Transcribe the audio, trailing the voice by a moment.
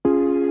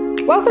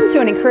Welcome to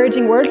an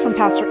encouraging word from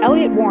Pastor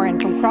Elliott Warren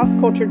from Cross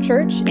Culture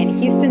Church in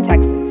Houston,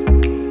 Texas.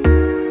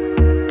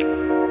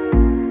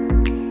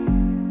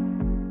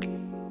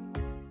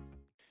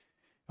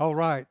 All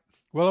right.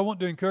 Well, I want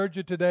to encourage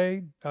you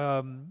today.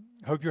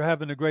 Hope you're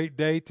having a great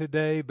day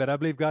today, but I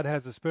believe God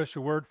has a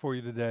special word for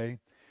you today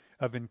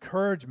of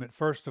encouragement,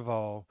 first of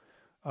all.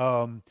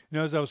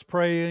 As I was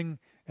praying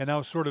and I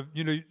was sort of,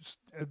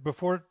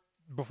 before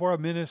I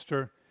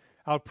minister,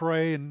 I'll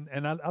pray and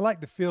I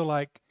like to feel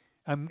like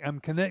I'm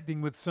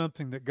connecting with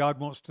something that God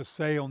wants to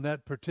say on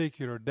that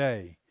particular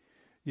day.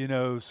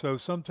 So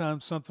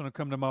sometimes something will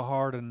come to my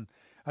heart, and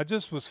I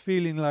just was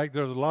feeling like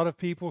there's a lot of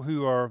people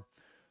who are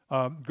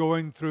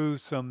going through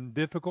some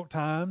difficult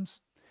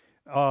times,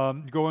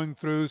 going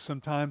through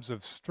some times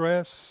of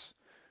stress,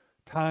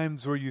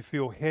 times where you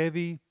feel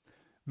heavy.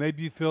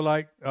 Maybe you feel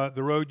like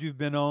the road you've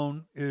been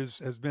on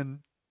has been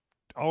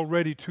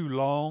already too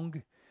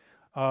long.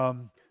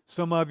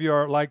 Some of you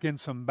are like in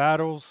some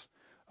battles.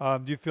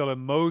 You feel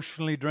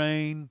emotionally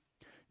drained.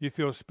 You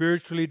feel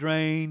spiritually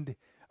drained.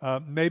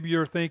 Maybe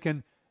you're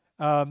thinking,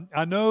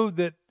 I know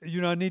that,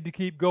 I need to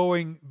keep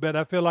going, but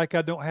I feel like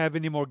I don't have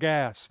any more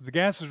gas. The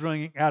gas is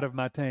running out of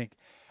my tank.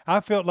 I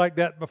felt like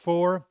that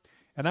before,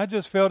 and I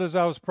just felt as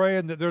I was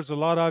praying that there's a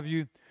lot of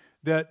you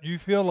that you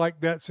feel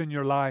like that's in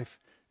your life.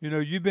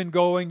 You've been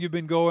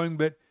going,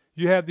 but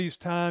you have these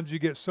times you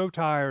get so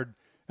tired,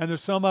 and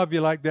there's some of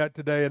you like that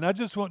today. And I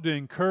just want to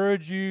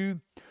encourage you,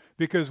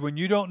 because when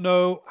you don't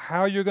know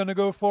how you're going to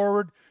go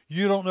forward,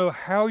 you don't know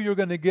how you're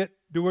going to get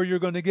to where you're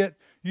going to get.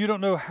 You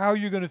don't know how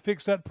you're going to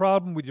fix that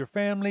problem with your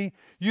family.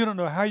 You don't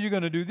know how you're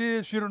going to do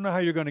this. You don't know how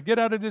you're going to get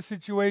out of this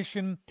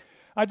situation.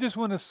 I just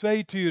want to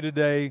say to you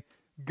today,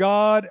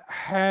 God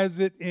has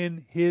it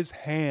in His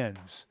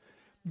hands.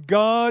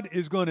 God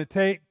is going to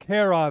take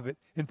care of it.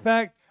 In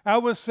fact, I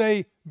would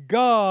say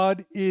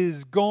God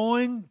is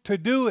going to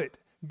do it.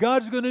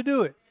 God's going to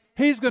do it.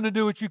 He's going to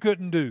do what you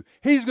couldn't do.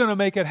 He's going to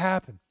make it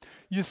happen.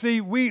 You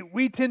see,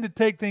 we tend to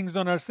take things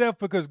on ourselves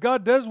because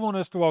God does want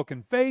us to walk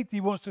in faith.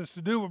 He wants us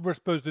to do what we're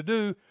supposed to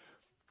do.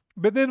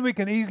 But then we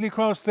can easily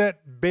cross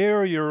that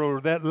barrier or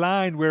that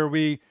line where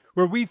we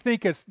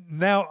think it's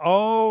now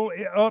all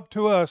up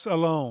to us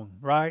alone,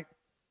 right?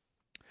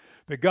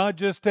 But God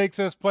just takes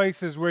us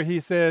places where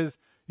He says,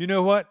 you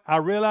know what? I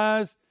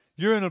realize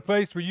you're in a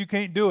place where you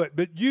can't do it.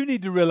 But you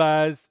need to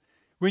realize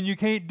when you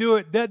can't do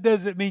it, that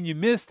doesn't mean you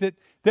missed it.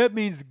 That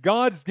means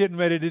God's getting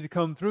ready to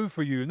come through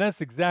for you. And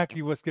that's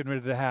exactly what's getting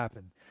ready to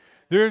happen.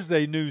 There's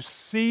a new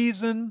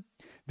season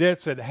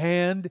that's at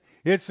hand.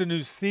 It's a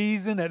new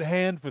season at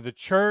hand for the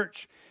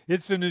church.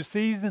 It's a new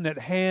season at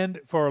hand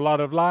for a lot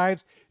of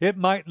lives. It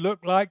might look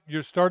like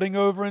you're starting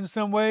over in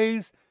some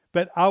ways,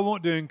 but I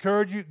want to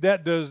encourage you,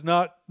 that does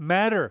not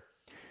matter.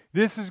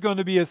 This is going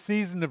to be a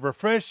season of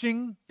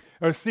refreshing,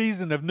 a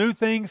season of new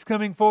things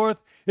coming forth.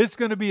 It's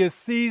going to be a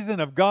season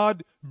of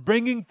God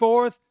bringing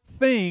forth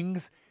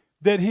things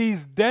that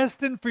He's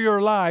destined for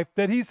your life,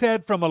 that He's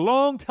had from a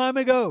long time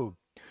ago.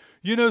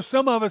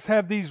 Some of us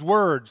have these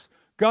words,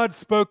 God's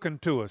spoken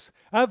to us.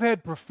 I've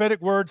had prophetic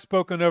words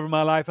spoken over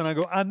my life, and I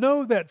go, I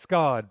know that's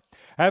God.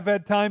 I've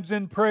had times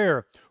in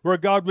prayer where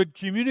God would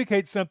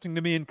communicate something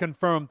to me and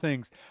confirm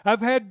things.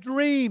 I've had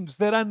dreams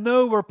that I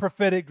know were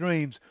prophetic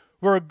dreams,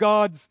 where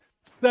God's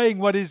saying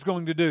what He's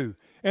going to do.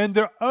 And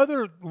there are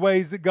other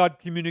ways that God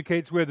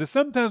communicates with us.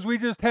 Sometimes we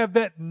just have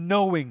that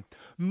knowing.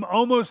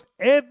 Almost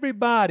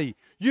everybody,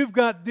 you've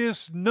got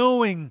this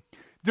knowing.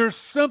 There's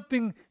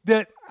something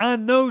that I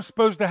know is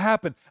supposed to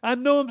happen. I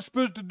know I'm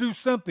supposed to do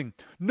something.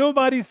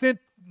 Nobody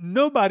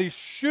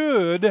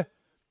should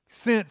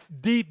sense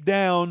deep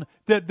down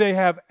that they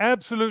have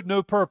absolute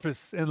no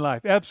purpose in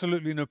life.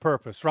 Absolutely no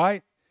purpose,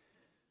 right?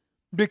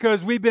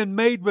 Because we've been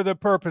made with a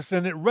purpose,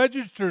 and it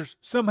registers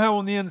somehow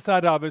on the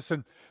inside of us.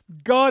 And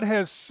God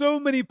has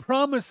so many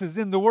promises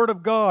in the Word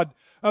of God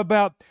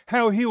about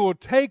how He will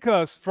take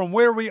us from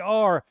where we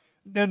are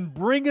and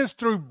bring us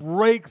through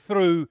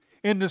breakthrough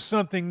into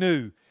something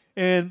new.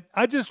 And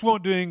I just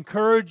want to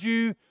encourage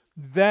you,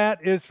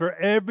 that is for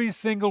every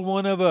single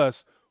one of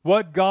us,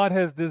 what God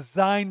has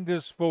designed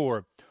us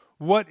for,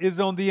 what is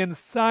on the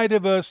inside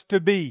of us to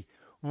be,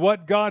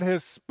 what God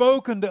has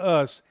spoken to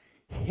us.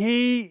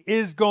 He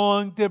is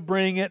going to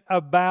bring it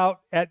about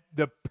at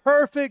the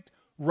perfect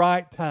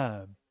right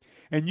time.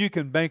 And you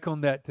can bank on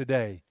that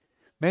today.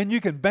 Man,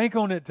 you can bank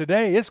on it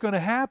today. It's going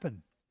to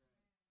happen.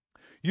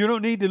 You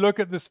don't need to look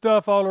at the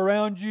stuff all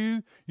around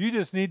you. You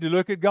just need to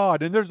look at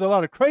God. And there's a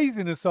lot of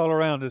craziness all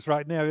around us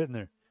right now, isn't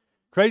there?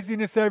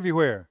 Craziness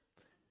everywhere.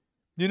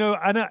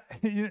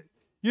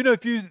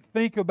 If you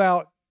think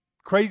about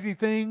crazy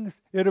things,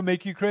 it'll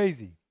make you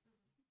crazy.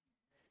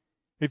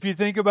 If you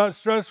think about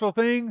stressful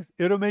things,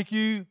 it'll make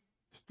you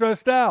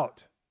stressed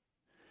out.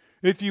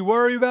 If you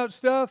worry about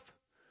stuff,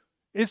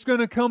 it's going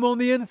to come on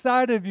the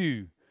inside of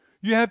you.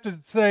 You have to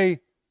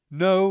say,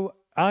 no,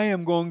 I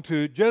am going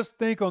to just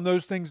think on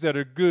those things that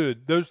are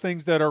good, those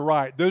things that are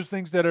right, those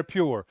things that are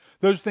pure,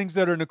 those things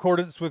that are in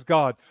accordance with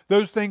God,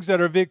 those things that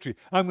are victory.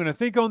 I'm going to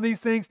think on these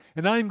things,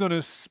 and I'm going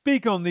to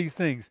speak on these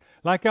things.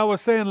 Like I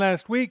was saying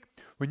last week,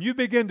 when you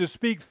begin to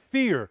speak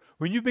fear,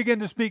 when you begin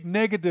to speak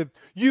negative,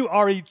 you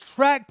are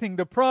attracting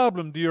the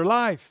problem to your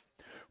life.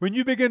 When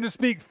you begin to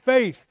speak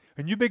faith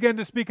and you begin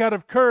to speak out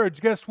of courage,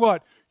 guess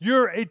what?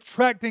 You're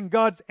attracting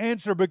God's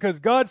answer because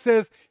God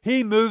says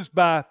He moves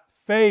by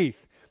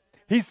faith.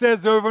 He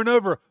says over and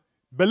over,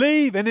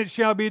 believe and it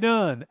shall be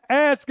done.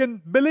 Ask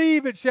and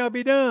believe it shall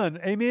be done.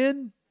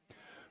 Amen?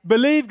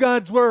 Believe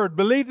God's word.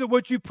 Believe that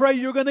what you pray,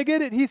 you're going to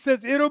get it. He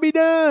says it'll be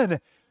done.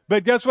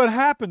 But guess what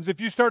happens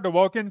if you start to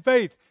walk in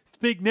faith?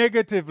 Speak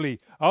negatively.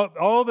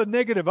 All the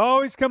negative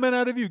always coming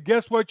out of you.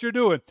 Guess what you're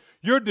doing?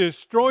 You're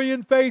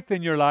destroying faith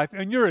in your life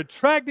and you're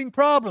attracting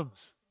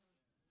problems.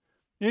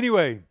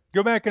 Anyway,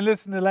 go back and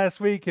listen to last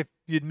week if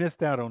you'd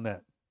missed out on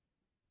that.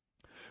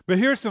 But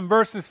here's some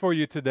verses for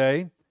you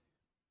today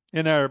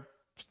in our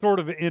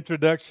sort of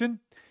introduction.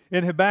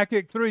 In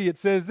Habakkuk 3, it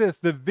says this,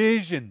 the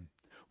vision.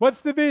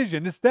 What's the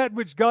vision? It's that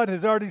which God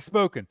has already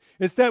spoken.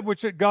 It's that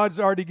which God's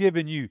already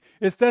given you.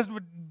 It's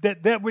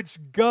that which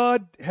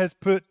God has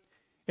put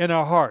in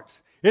our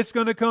hearts. It's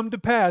going to come to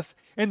pass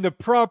in the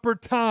proper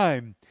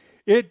time.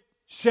 It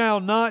shall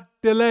not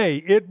delay.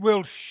 It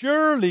will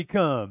surely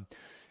come.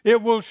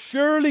 It will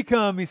surely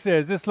come, he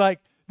says. It's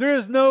like there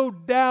is no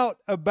doubt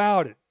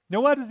about it.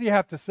 Now, why does he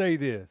have to say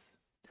this?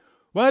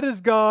 Why does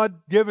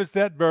God give us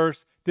that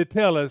verse to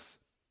tell us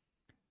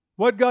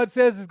what God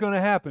says is going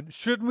to happen?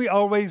 Shouldn't we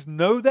always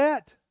know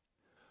that?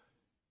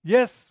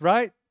 Yes,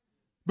 right?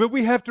 But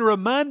we have to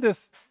remind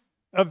us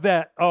of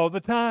that all the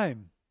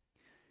time.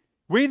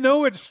 We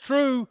know it's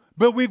true,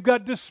 but we've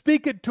got to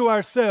speak it to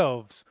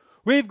ourselves.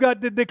 We've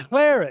got to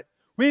declare it.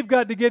 We've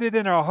got to get it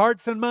in our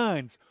hearts and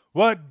minds.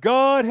 What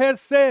God has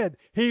said,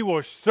 He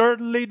will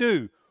certainly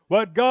do.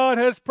 What God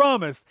has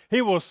promised, He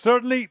will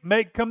certainly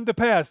make come to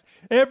pass.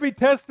 Every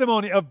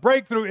testimony of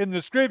breakthrough in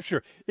the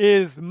Scripture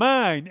is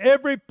mine.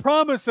 Every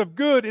promise of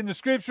good in the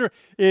Scripture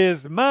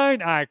is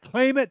mine. I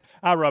claim it.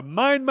 I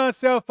remind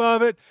myself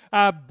of it.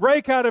 I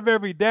break out of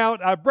every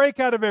doubt. I break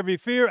out of every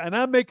fear, and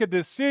I make a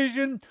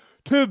decision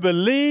to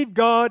believe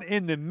God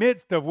in the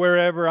midst of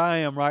wherever I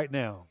am right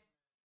now.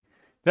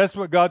 That's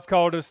what God's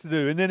called us to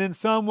do. And then in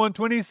Psalm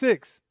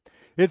 126,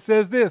 it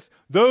says this,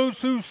 those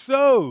who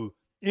sow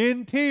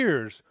in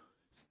tears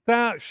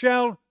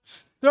shall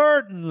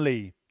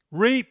certainly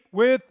reap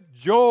with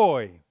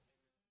joy.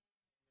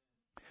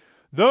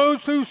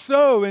 Those who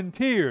sow in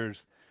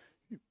tears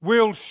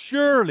will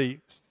surely,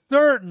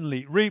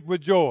 certainly reap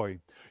with joy.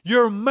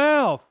 Your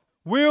mouth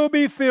will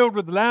be filled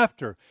with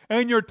laughter,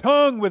 and your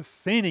tongue with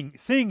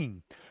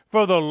singing.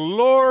 For the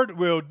Lord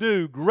will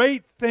do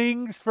great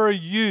things for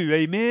you.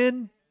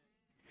 Amen?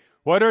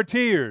 What are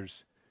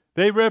tears?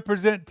 They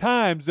represent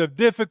times of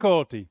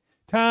difficulty,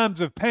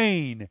 times of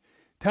pain,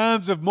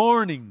 times of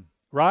mourning,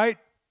 right?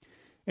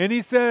 And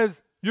he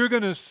says, you're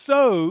going to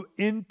sow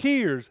in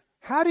tears.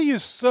 How do you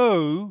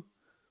sow?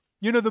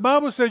 You know, the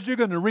Bible says you're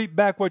going to reap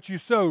back what you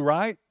sow,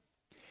 right?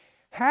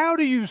 How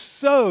do you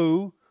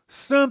sow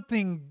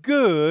something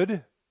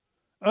good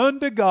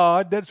unto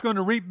God that's going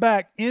to reap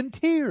back in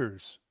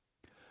tears?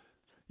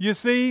 You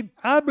see,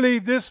 I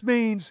believe this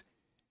means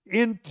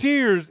in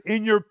tears,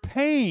 in your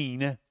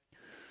pain,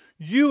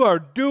 you are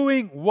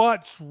doing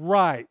what's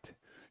right.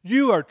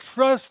 You are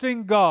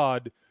trusting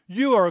God.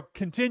 You are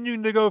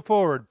continuing to go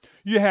forward.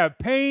 You have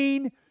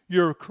pain,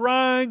 you're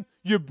crying,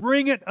 you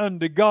bring it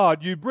unto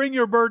God. You bring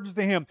your burdens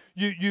to Him.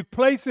 You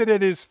place it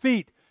at His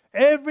feet.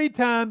 Every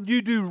time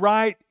you do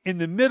right in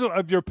the middle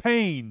of your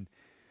pain,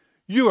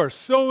 you are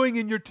sowing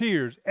in your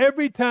tears.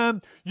 Every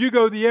time you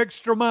go the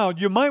extra mile,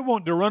 you might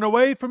want to run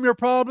away from your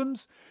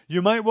problems.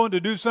 You might want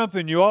to do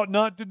something you ought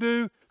not to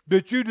do,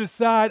 but you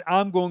decide,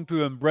 I'm going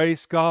to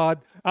embrace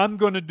God. I'm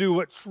going to do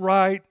what's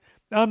right.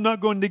 I'm not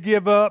going to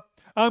give up.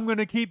 I'm going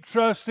to keep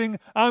trusting.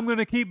 I'm going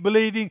to keep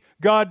believing.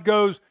 God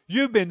goes,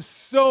 you've been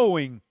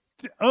sowing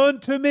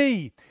unto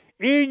me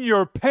in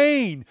your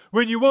pain.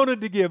 When you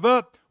wanted to give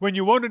up, when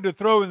you wanted to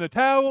throw in the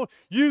towel,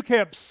 you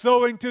kept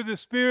sowing to the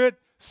Spirit,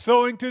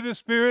 sowing to the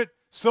Spirit,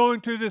 sowing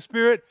to the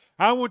Spirit.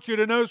 I want you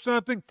to know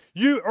something.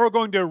 You are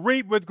going to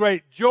reap with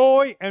great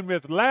joy and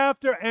with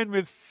laughter and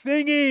with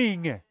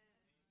singing.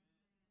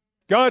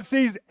 God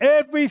sees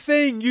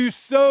everything you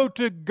sow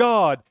to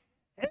God.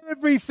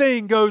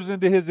 Everything goes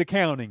into His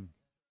accounting.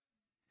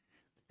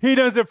 He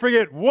doesn't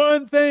forget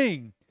one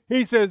thing.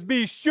 He says,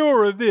 be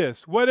sure of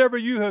this. Whatever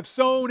you have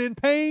sown in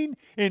pain,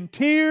 in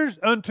tears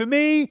unto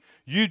me,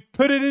 you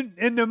put it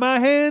into my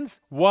hands,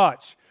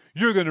 watch.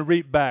 You're going to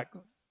reap back.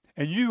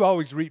 And you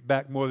always reap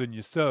back more than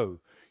you sow.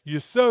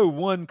 You sow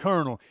one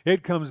kernel,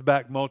 it comes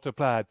back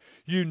multiplied.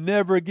 You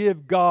never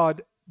give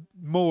God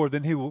more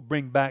than He will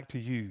bring back to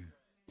you.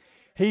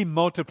 He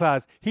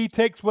multiplies. He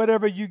takes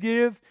whatever you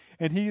give,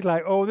 and He's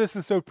like, oh, this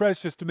is so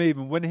precious to me.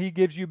 But when He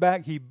gives you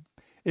back,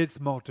 it's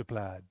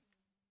multiplied.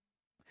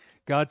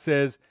 God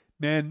says,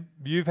 man,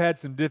 you've had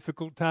some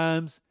difficult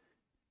times.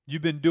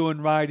 You've been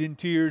doing right in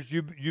tears.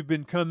 You've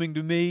been coming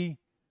to me.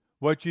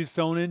 What you've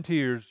sown in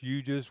tears,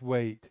 you just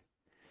wait.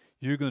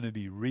 You're going to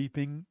be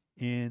reaping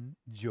in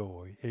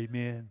joy.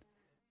 Amen.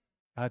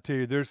 I tell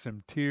you, there's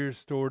some tears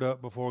stored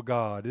up before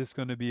God. It's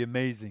going to be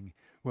amazing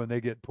when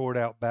they get poured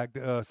out back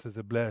to us as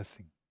a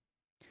blessing.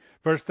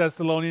 1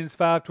 Thessalonians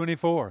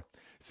 5:24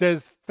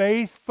 says,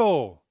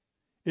 faithful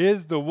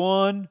is the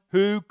one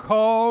who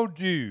called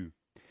you.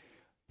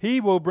 He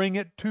will bring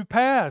it to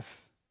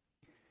pass.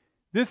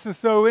 This is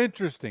so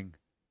interesting.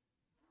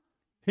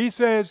 He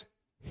says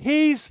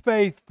he's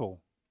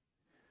faithful.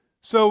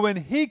 So when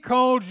he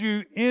calls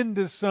you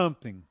into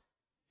something,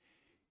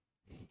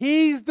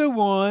 he's the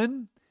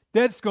one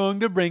that's going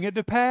to bring it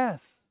to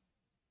pass.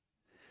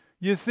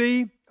 You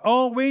see,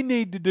 all we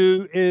need to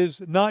do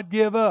is not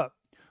give up.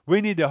 We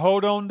need to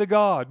hold on to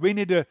God. We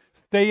need to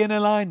stay in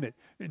alignment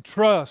and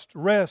trust,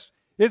 rest.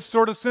 It's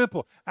sort of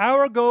simple.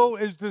 Our goal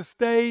is to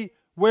stay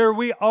where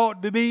we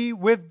ought to be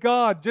with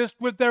God, just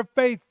with their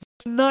faith,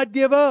 not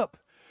give up.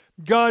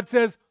 God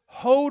says,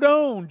 hold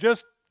on,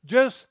 just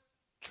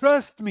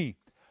trust me.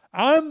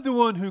 I'm the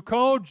one who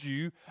called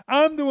you.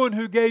 I'm the one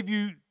who gave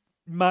you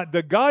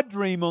the God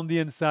dream on the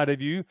inside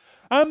of you.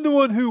 I'm the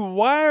one who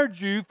wired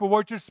you for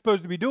what you're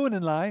supposed to be doing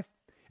in life.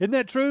 Isn't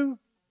that true?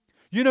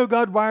 You know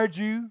God wired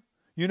you.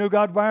 You know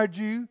God wired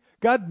you.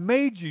 God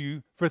made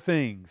you for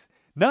things,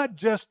 not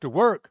just to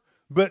work,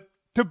 but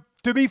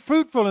to be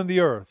fruitful in the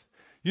earth.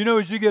 You know,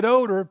 as you get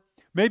older,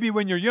 maybe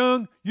when you're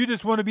young, you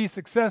just want to be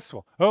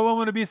successful. Oh, I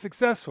want to be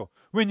successful.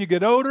 When you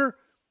get older,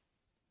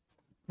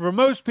 for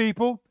most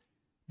people,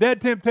 that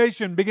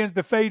temptation begins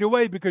to fade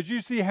away because you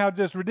see how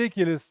just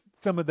ridiculous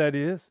some of that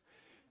is.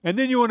 And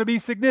then you want to be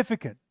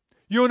significant.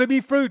 You want to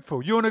be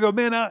fruitful. You want to go,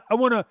 man, I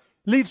want to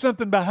leave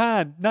something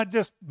behind, not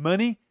just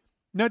money,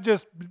 not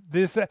just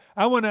this.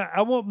 I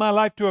want my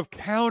life to have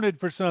counted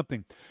for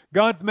something.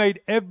 God's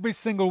made every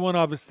single one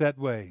of us that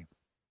way.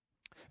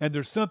 And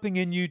there's something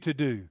in you to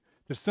do.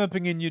 There's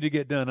something in you to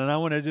get done. And I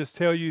want to just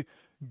tell you,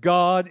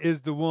 God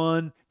is the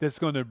one that's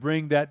going to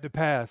bring that to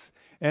pass.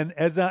 And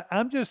as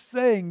I'm just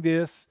saying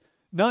this,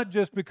 not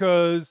just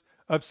because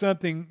of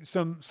something,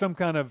 some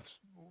kind of,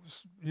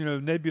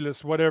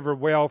 nebulous whatever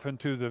way off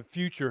into the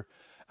future.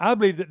 I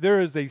believe that there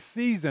is a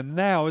season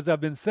now, as I've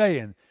been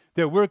saying,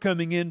 that we're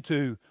coming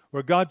into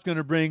where God's going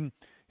to bring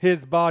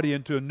his body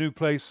into a new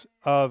place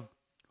of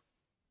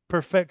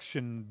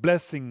perfection,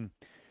 blessing,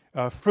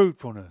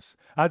 fruitfulness.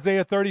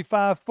 Isaiah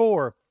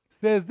 35:4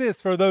 says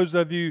this for those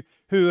of you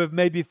who have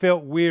maybe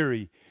felt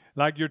weary,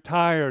 like you're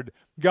tired.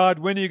 God,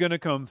 when are you going to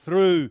come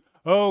through?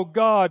 Oh,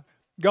 God,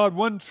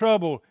 one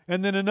trouble,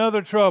 and then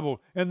another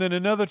trouble, and then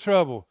another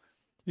trouble.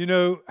 You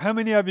know, how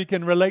many of you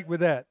can relate with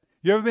that?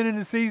 You ever been in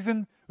a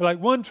season like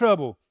one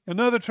trouble,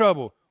 another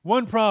trouble,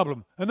 one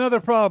problem, another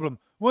problem,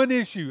 one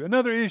issue,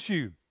 another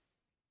issue?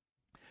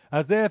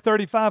 Isaiah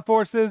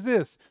 35:4 says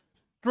this,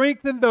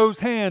 strengthen those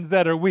hands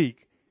that are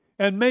weak,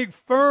 and make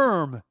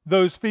firm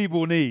those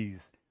feeble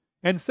knees,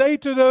 and say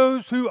to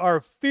those who are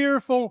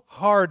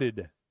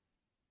fearful-hearted,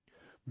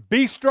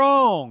 be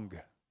strong,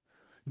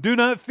 do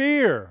not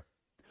fear.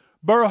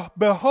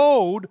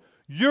 Behold,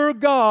 your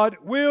God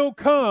will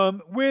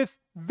come with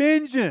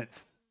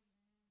vengeance.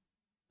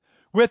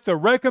 With the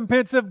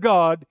recompense of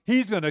God,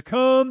 he's going to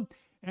come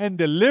and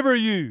deliver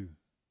you.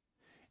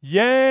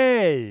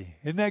 Yay!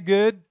 Isn't that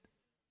good?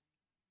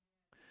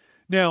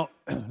 Now,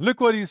 look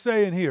what he's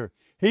saying here.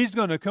 He's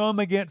going to come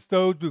against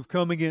those who've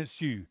come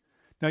against you.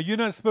 Now, you're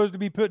not supposed to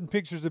be putting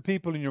pictures of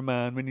people in your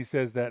mind when he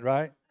says that,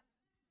 right?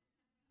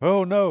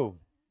 Oh, no,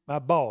 my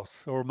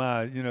boss or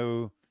my,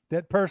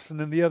 that person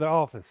in the other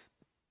office.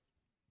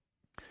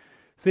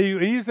 See,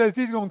 he says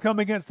he's going to come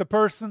against the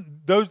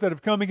person, those that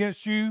have come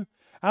against you.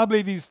 I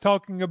believe he's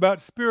talking about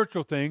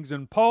spiritual things.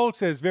 And Paul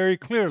says very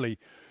clearly,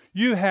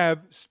 you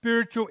have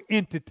spiritual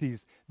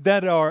entities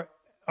that are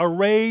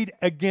arrayed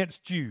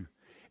against you.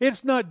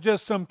 It's not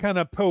just some kind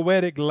of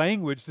poetic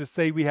language to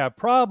say we have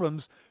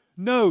problems.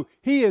 No,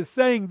 he is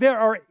saying there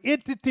are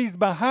entities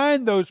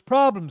behind those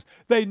problems.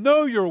 They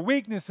know your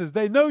weaknesses.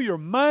 They know your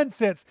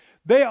mindsets.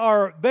 They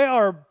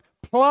are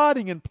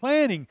plotting and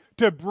planning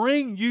to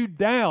bring you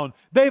down.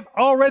 They've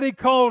already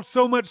caused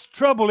so much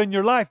trouble in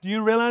your life. Do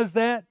you realize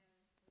that?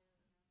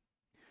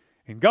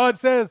 And God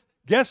says,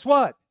 guess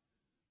what?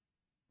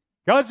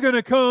 God's going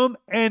to come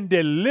and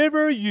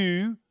deliver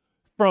you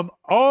from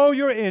all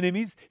your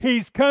enemies.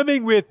 He's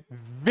coming with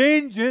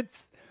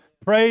vengeance.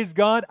 Praise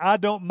God. I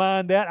don't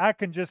mind that. I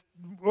can just,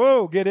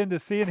 get into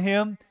seeing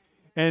him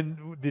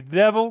and the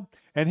devil,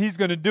 and he's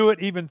going to do it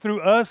even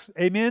through us.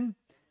 Amen.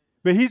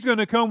 But he's going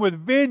to come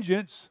with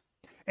vengeance,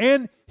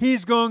 and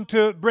he's going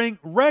to bring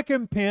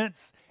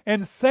recompense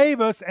and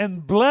save us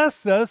and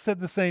bless us at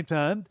the same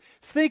time.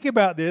 Think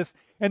about this.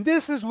 And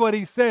this is what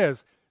he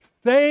says.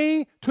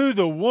 Say to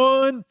the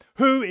one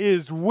who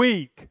is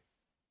weak,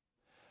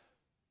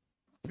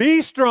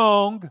 be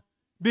strong,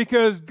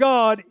 because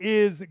God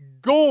is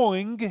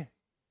going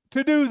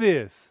to do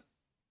this.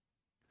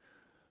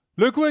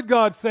 Look what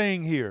God's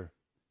saying here.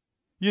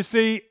 You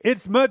see,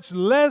 it's much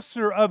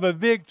lesser of a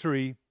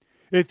victory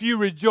if you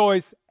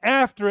rejoice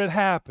after it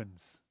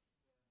happens.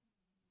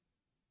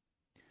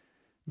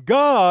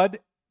 God,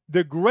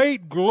 the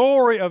great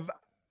glory of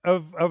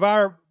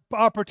our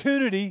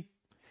opportunity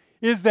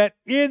is that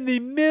in the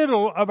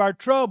middle of our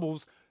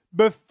troubles,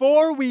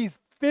 before we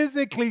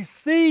physically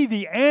see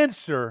the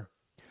answer,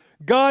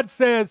 God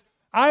says,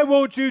 I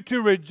want you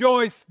to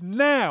rejoice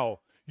now.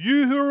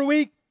 You who are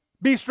weak,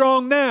 be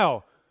strong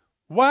now.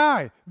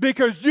 Why?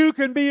 Because you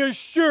can be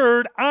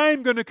assured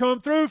I'm going to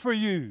come through for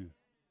you.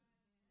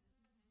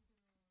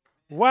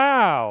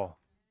 Wow.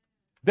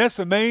 That's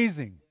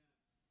amazing.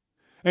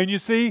 And you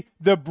see,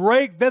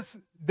 that's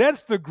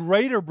the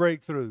greater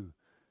breakthrough.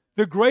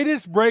 The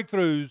greatest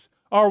breakthroughs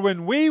are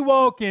when we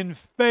walk in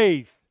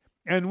faith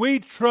and we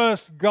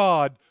trust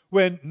God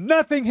when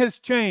nothing has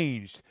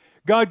changed.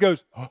 God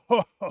goes,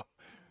 oh,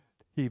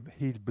 he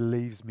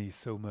believes me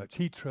so much.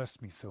 He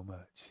trusts me so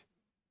much.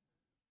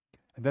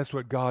 And that's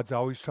what God's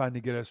always trying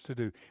to get us to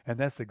do. And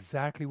that's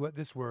exactly what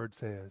this word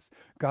says.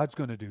 God's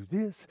going to do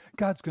this.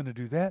 God's going to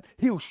do that.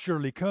 He'll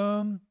surely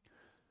come.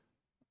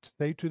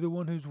 Say to the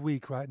one who's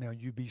weak right now,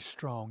 you be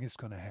strong. It's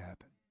going to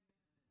happen.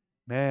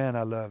 Man,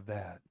 I love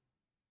that.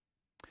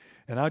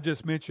 And I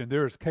just mentioned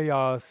there's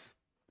chaos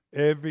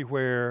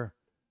everywhere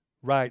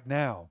right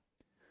now.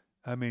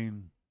 I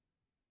mean,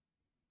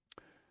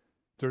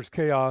 there's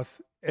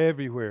chaos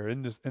everywhere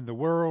in the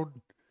world.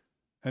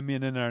 I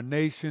mean, in our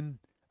nation.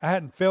 I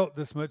hadn't felt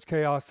this much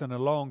chaos in a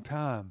long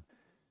time.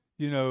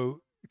 You know,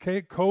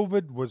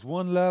 COVID was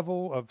one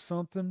level of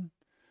something,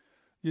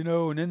 you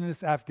know, and then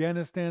this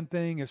Afghanistan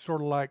thing is sort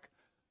of like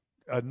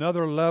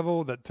another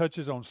level that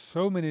touches on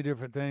so many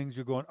different things.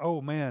 You're going,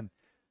 oh man,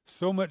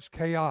 so much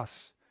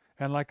chaos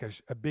and like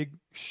a big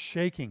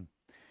shaking.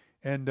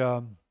 And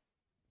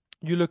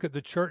you look at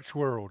the church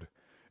world,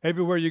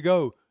 everywhere you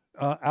go,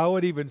 I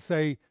would even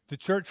say the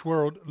church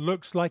world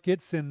looks like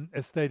it's in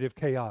a state of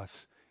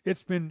chaos.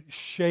 It's been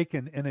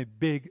shaken in a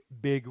big,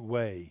 big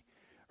way,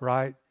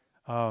 right?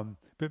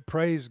 But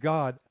praise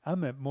God,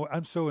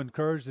 I'm so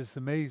encouraged. It's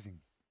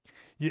amazing.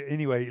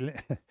 Anyway,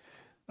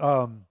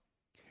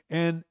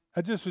 and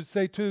I just would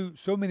say too,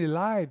 so many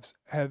lives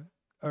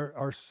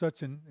are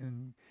such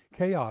in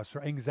chaos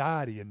or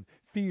anxiety and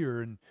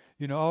fear and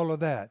all of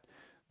that.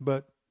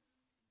 But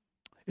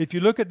if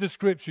you look at the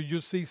scripture,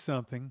 you'll see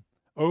something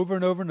over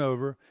and over and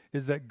over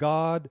is that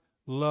God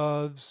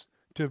loves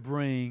to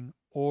bring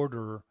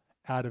order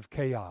out of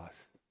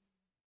chaos.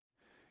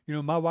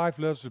 My wife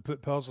loves to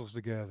put puzzles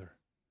together.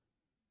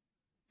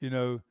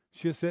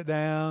 She'll sit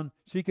down.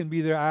 She can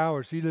be there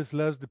hours. She just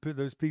loves to put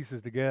those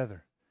pieces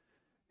together.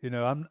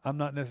 I'm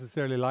not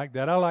necessarily like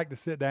that. I like to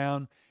sit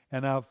down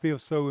and I'll feel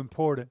so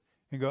important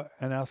and go,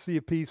 and I'll see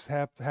a piece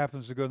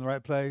happens to go in the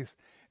right place,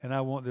 and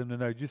I want them to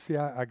know. Did you see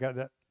I got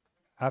that?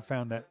 I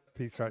found that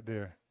piece right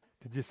there.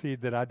 Did you see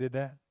that I did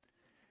that?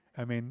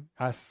 I mean,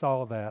 I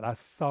saw that. I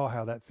saw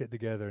how that fit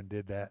together and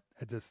did that.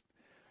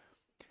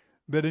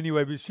 But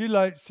anyway, she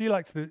likes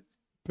to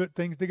put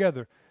things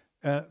together.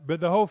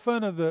 But the whole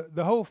fun of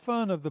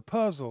the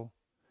puzzle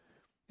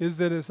is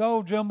that it's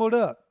all jumbled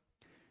up.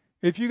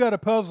 If you got a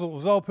puzzle that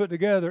was all put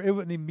together, it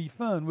wouldn't even be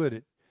fun, would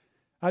it?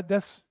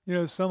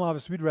 Some of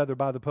us, we'd rather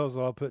buy the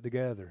puzzle all put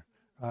together,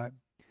 right?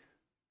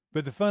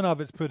 But the fun of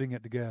it's putting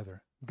it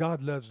together.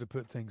 God loves to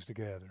put things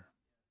together.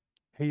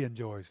 He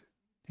enjoys it.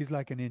 He's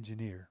like an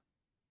engineer.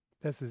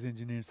 That's his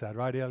engineering side,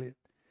 right, Elliot?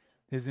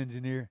 His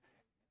engineer.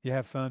 You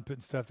have fun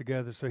putting stuff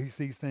together. So he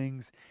sees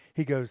things.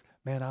 He goes,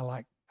 man, I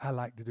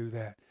like to do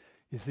that.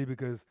 You see,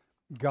 because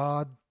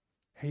God,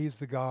 he's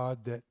the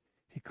God that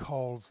he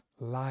calls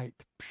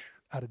light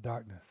out of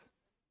darkness.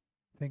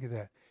 Think of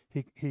that.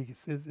 It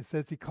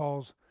says he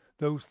calls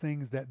those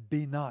things that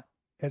be not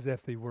as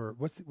if they were.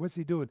 What's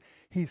he doing?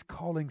 He's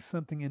calling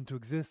something into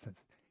existence.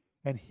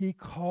 And he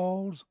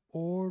calls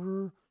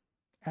order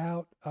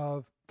out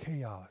of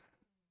chaos.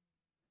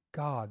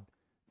 God,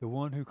 the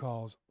one who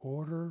calls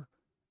order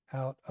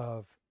out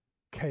of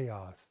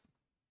chaos.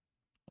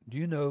 Do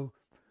you know,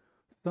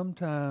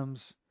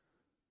 sometimes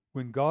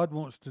when God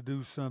wants to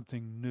do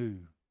something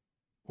new,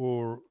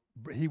 or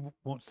he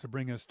wants to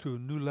bring us to a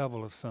new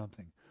level of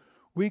something,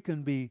 we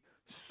can be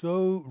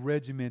so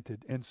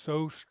regimented and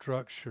so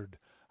structured,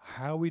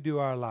 how we do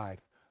our life,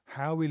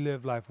 how we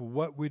live life,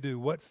 what we do,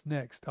 what's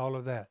next, all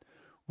of that.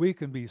 We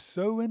can be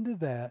so into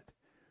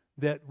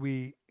that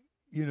we,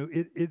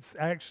 it's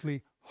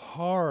actually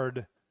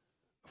hard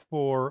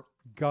for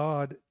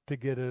God to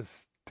get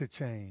us to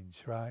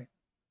change, right?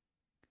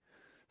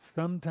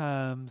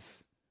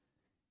 Sometimes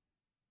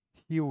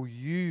he'll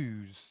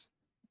use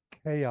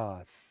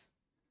chaos,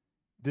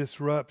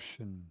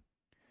 disruption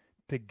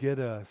to get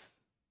us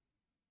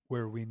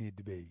where we need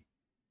to be.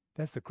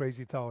 That's a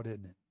crazy thought,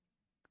 isn't it?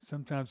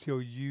 Sometimes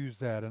he'll use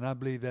that, and I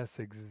believe that's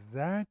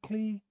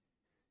exactly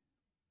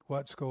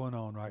what's going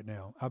on right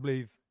now. I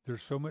believe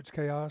there's so much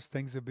chaos,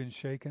 things have been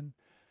shaken,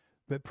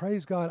 but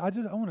praise God. I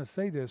want to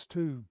say this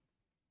too.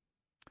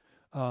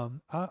 I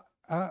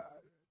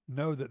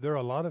know that there are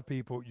a lot of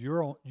people,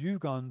 you've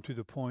gone to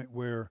the point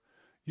where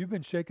you've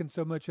been shaken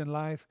so much in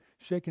life,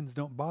 shakings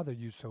don't bother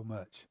you so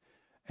much.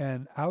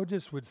 And I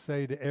just would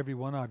say to every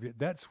one of you,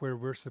 that's where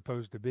we're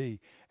supposed to be.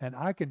 And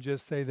I can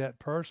just say that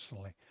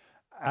personally.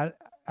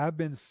 I've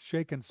been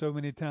shaken so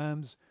many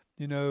times,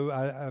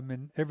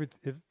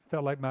 it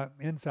felt like my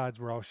insides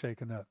were all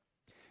shaken up,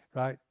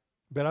 right?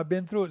 But I've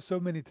been through it so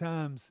many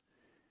times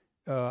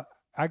uh,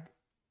 I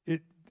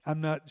it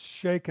I'm not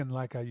shaken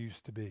like I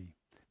used to be.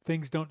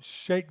 Things don't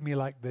shake me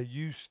like they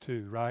used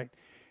to, right?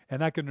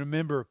 And I can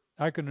remember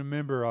I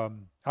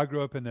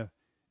grew up in the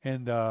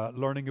and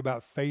learning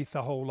about faith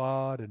a whole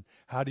lot and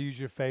how to use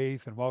your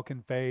faith and walk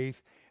in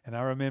faith. And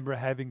I remember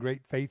having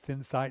great faith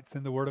insights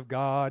in the Word of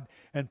God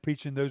and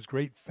preaching those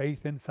great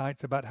faith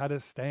insights about how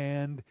to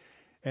stand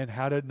and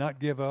how to not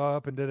give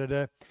up and da da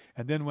da.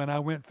 And then when I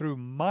went through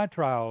my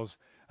trials,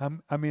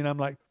 I'm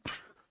like,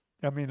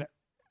 I mean,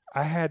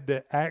 I had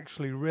to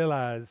actually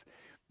realize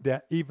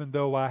that even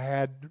though I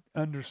had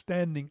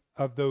understanding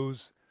of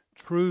those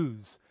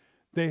truths,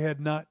 they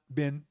had not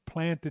been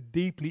planted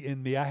deeply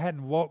in me. I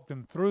hadn't walked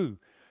them through.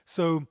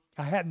 So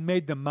I hadn't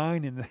made them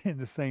mine in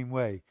the same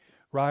way,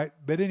 right?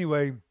 But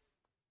anyway,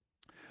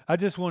 I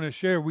just want to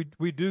share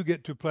we do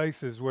get to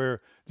places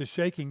where the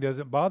shaking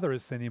doesn't bother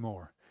us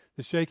anymore.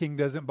 The shaking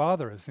doesn't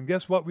bother us. And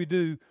guess what we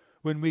do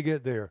when we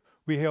get there?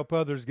 We help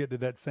others get to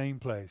that same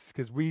place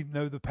because we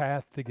know the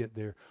path to get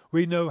there.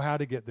 We know how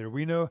to get there.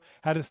 We know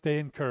how to stay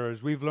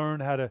encouraged. We've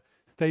learned how to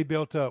stay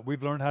built up.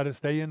 We've learned how to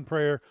stay in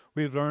prayer.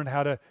 We've learned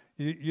how to,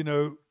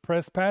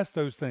 press past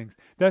those things.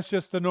 That's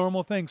just the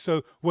normal thing.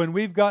 So when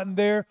we've gotten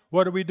there,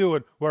 what are we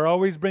doing? We're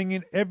always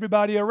bringing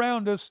everybody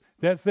around us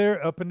that's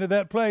there up into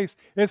that place.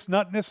 It's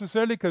not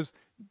necessarily because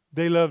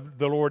they love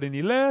the Lord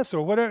any less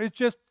or whatever. It's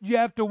just you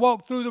have to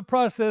walk through the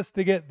process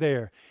to get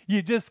there.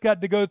 You just got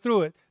to go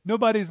through it.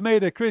 Nobody's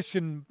made a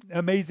Christian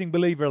amazing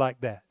believer like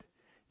that.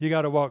 You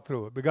got to walk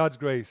through it. But God's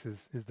grace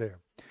is there.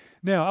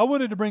 Now, I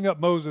wanted to bring up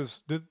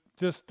Moses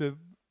just to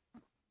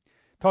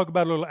talk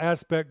about a little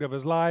aspect of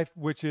his life,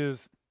 which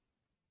is,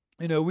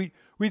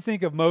 we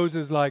think of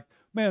Moses like,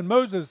 man,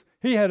 Moses,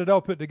 he had it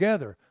all put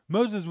together.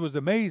 Moses was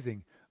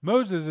amazing.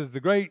 Moses is the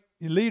great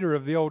leader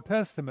of the Old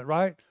Testament,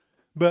 right?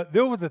 But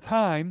there was a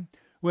time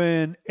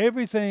when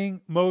everything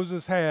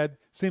Moses had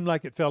seemed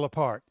like it fell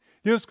apart.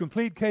 There was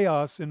complete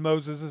chaos in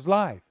Moses'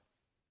 life.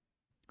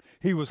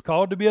 He was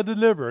called to be a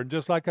deliverer. And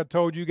just like I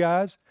told you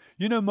guys,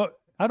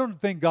 I don't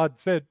think God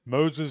said,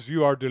 Moses,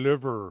 you are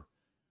deliverer,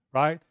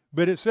 right?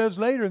 But it says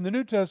later in the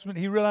New Testament,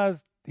 he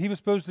realized he was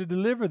supposed to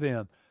deliver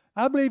them.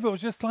 I believe it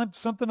was just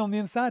something on the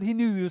inside he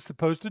knew he was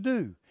supposed to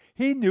do.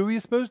 He knew he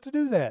was supposed to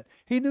do that.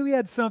 He knew he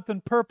had something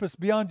purpose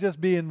beyond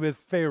just being with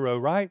Pharaoh,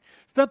 right?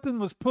 Something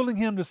was pulling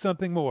him to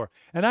something more.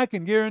 And I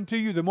can guarantee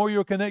you, the more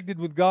you're connected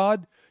with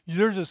God,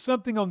 there's just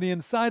something on the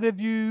inside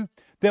of you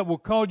that will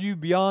call you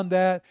beyond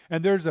that.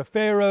 And there's a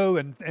Pharaoh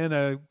and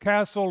a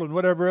castle and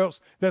whatever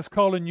else that's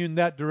calling you in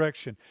that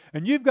direction.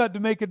 And you've got to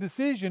make a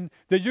decision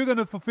that you're going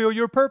to fulfill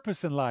your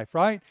purpose in life,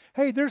 right?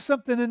 Hey, there's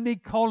something in me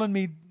calling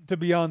me to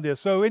beyond this.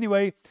 So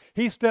anyway,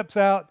 he steps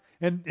out.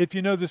 And if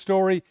you know the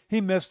story,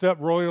 he messed up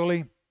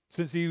royally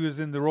since he was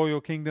in the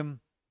royal kingdom.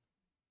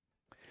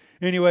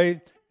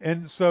 Anyway,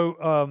 and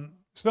so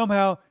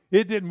somehow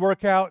it didn't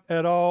work out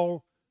at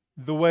all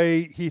the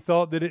way he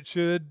thought that it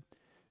should.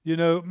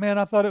 Man,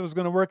 I thought it was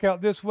going to work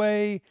out this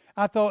way.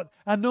 I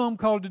know I'm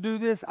called to do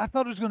this. I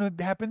thought it was going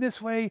to happen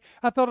this way.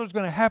 I thought it was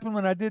going to happen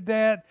when I did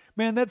that.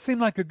 Man, that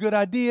seemed like a good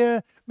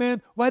idea.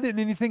 Man, why didn't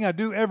anything I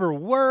do ever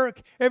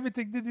work?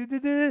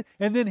 Everything,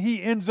 and then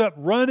he ends up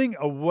running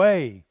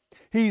away.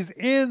 He's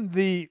in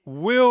the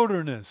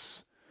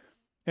wilderness.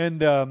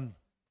 And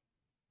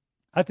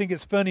I think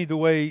it's funny the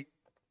way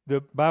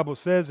the Bible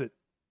says it.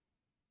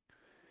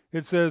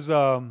 It says,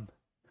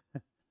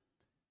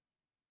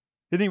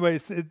 anyway,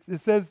 it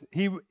says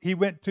he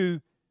went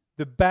to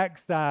the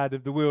backside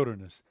of the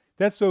wilderness.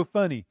 That's so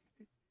funny.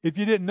 If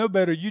you didn't know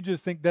better, you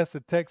just think that's a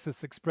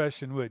Texas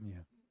expression, wouldn't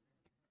you?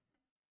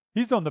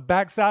 He's on the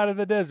backside of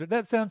the desert.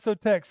 That sounds so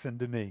Texan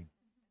to me.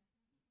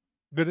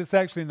 But it's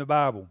actually in the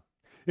Bible.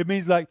 It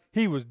means like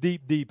he was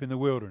deep, deep in the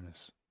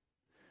wilderness.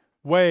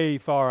 Way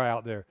far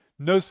out there.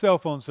 No cell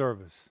phone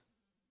service.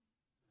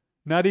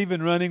 Not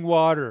even running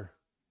water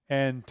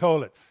and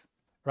toilets,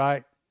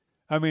 right?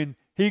 I mean,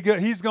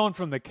 he's gone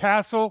from the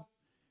castle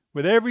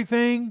with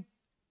everything.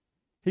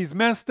 He's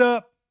messed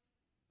up.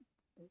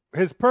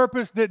 His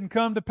purpose didn't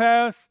come to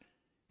pass.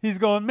 He's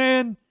going,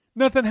 man,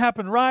 nothing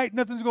happened right.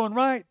 Nothing's going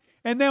right.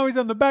 And now he's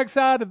on the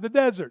backside of the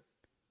desert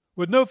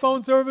with no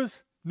phone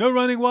service, no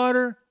running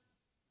water,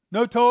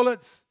 no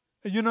toilets.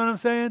 You know what I'm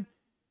saying?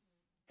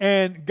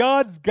 And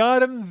God's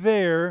got him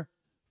there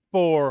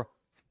for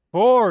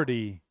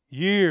 40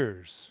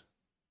 years.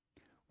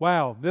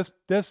 Wow,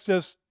 it's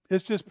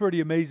just pretty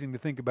amazing to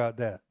think about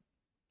that.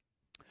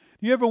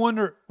 Do you ever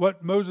wonder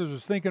what Moses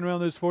was thinking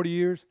around those 40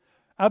 years?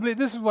 I believe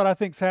this is what I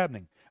think is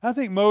happening. I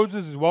think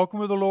Moses is walking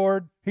with the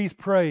Lord. He's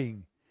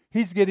praying.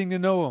 He's getting to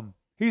know him.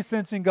 He's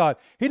sensing God.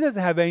 He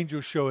doesn't have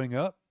angels showing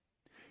up.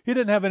 He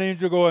doesn't have an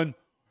angel going,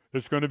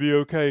 it's going to be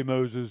okay,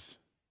 Moses.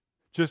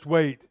 Just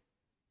wait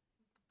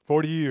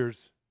 40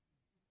 years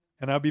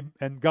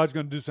and God's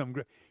going to do something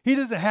great. He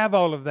doesn't have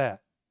all of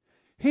that.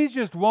 He's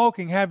just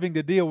walking, having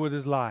to deal with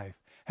his life,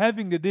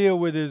 having to deal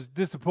with his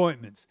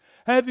disappointments,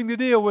 having to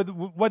deal with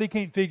what he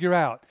can't figure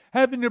out,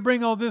 having to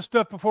bring all this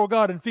stuff before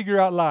God and figure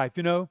out life,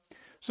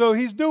 So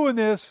he's doing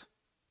this,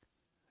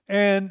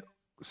 and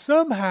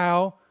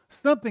somehow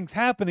Something's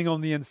happening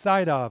on the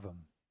inside of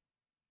him.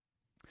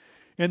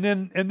 And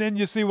then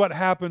you see what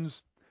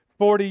happens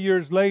 40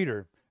 years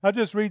later. I'll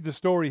just read the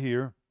story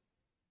here.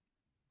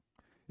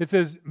 It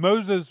says,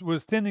 Moses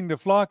was tending the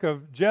flock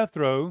of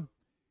Jethro,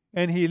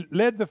 and he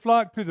led the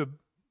flock to the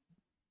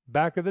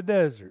back of the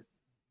desert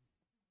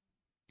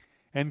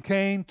and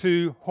came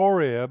to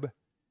Horeb,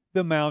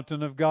 the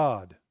mountain of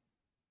God.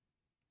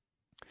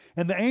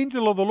 And the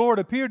angel of the Lord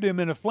appeared to him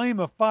in a flame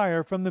of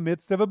fire from the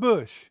midst of a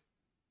bush.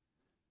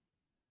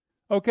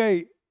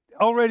 Okay,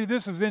 already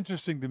this is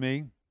interesting to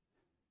me.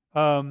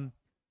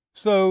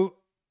 So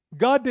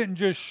God didn't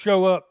just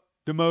show up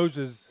to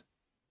Moses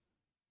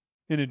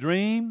in a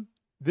dream.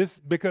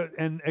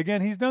 And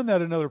again, he's done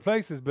that in other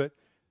places, but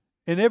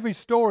in every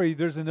story,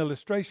 there's an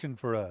illustration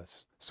for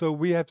us. So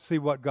we have to see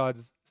what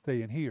God's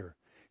saying here.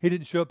 He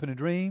didn't show up in a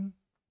dream.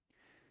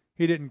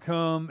 He didn't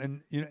come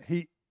and,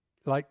 he,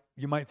 like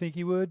you might think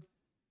he would.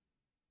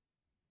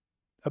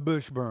 A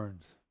bush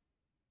burns.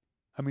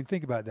 I mean,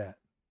 think about that.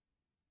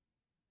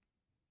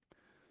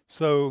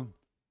 So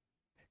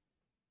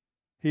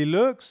he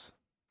looks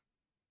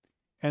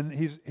and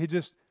he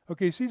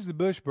sees the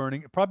bush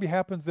burning. It probably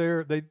happens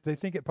there. They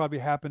think it probably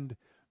happened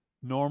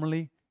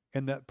normally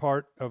in that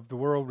part of the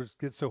world where it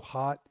gets so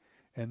hot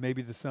and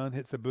maybe the sun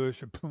hits a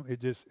bush and boom,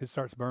 it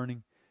starts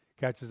burning,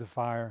 catches a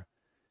fire.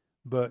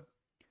 But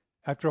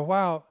after a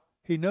while,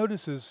 he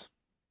notices,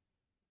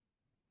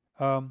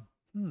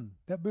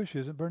 that bush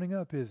isn't burning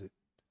up, is it?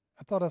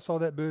 I thought I saw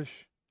that bush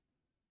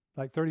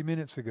like 30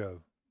 minutes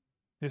ago.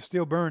 It's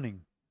still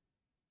burning,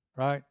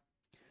 right?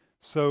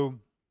 So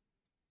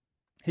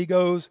he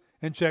goes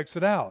and checks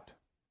it out.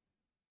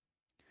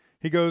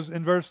 He goes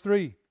in verse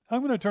 3, I'm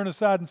going to turn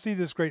aside and see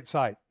this great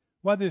sight,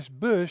 why this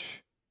bush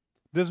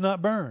does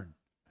not burn.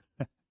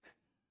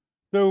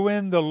 So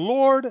when the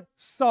Lord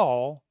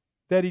saw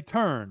that he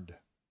turned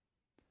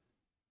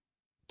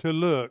to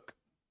look,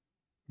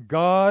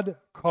 God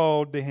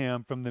called to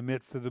him from the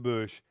midst of the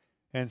bush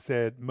and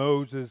said,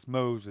 Moses,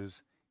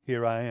 Moses,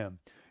 here I am.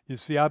 You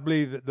see, I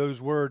believe that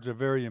those words are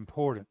very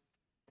important.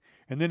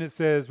 And then it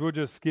says, we'll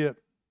just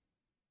skip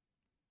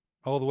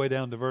all the way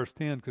down to verse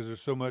 10 because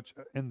there's so much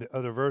in the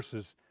other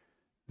verses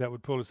that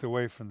would pull us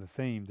away from the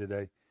theme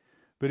today.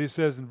 But he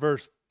says in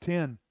verse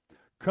 10,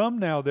 come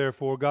now,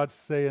 therefore, God's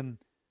saying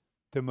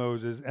to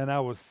Moses, and I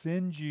will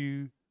send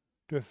you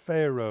to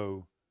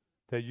Pharaoh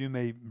that you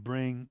may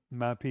bring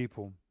my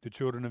people, the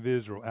children of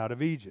Israel, out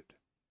of Egypt.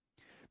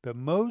 But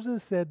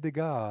Moses said to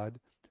God,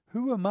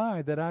 who am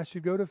I that I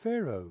should go to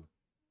Pharaoh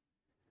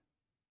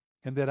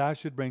and that I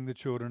should bring the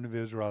children of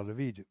Israel out of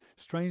Egypt?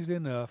 Strangely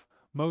enough,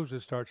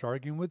 Moses starts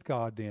arguing with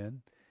God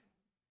then.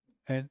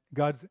 And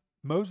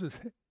Moses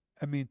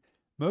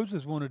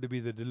wanted to be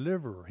the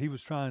deliverer. He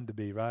was trying to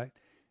be, right?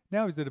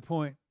 Now he's at a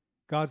point,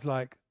 God's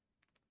like,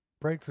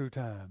 breakthrough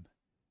time.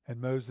 And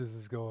Moses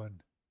is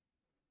going,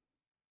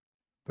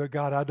 but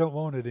God, I don't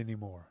want it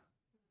anymore.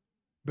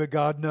 But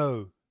God,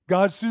 no.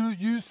 God,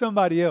 use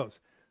somebody else.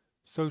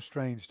 So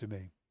strange to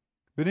me.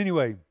 But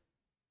anyway,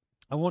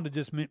 I want to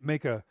just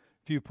make a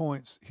few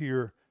points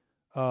here.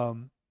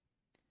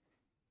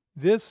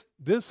 This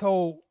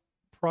whole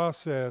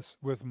process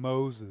with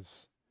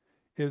Moses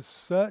is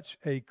such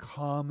a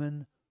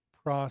common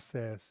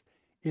process.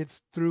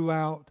 It's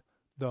throughout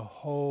the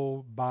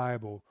whole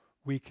Bible.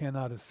 We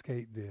cannot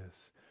escape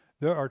this.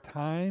 There are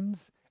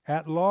times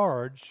at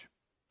large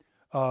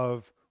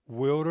of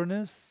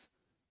wilderness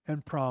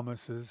and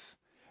promises,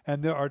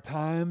 and there are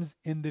times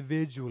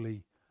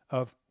individually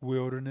of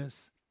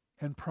wilderness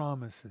and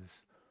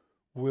promises.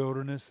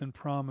 Wilderness and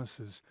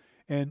promises.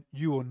 And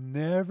you will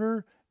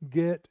never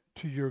get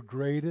to your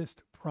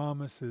greatest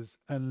promises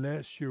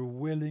unless you're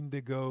willing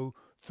to go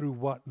through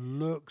what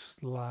looks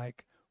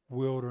like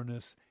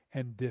wilderness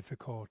and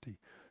difficulty.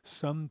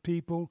 Some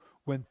people,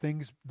 when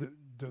things,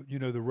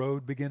 the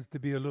road begins to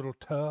be a little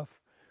tough,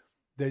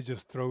 they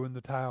just throw in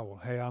the towel.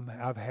 Hey,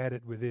 I've had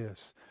it with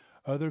this.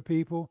 Other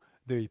people,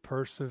 they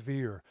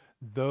persevere.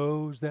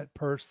 Those that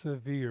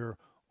persevere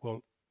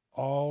will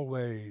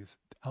always,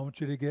 I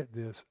want you to get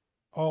this,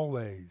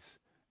 always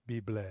be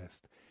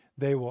blessed.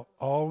 They will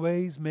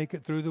always make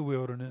it through the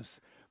wilderness.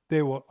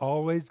 They will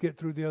always get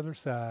through the other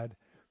side.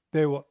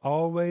 They will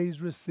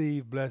always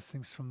receive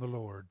blessings from the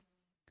Lord.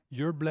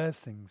 Your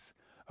blessings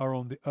are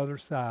on the other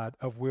side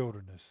of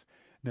wilderness.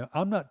 Now,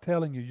 I'm not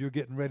telling you you're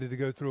getting ready to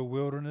go through a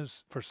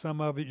wilderness. For some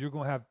of it, you're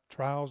going to have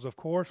trials, of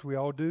course, we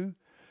all do.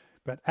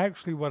 But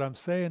actually what I'm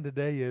saying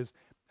today is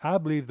I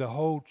believe the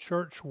whole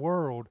church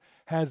world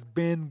has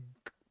been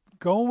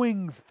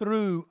going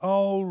through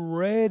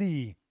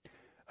already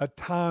a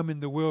time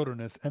in the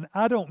wilderness. And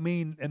I don't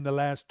mean in the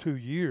last 2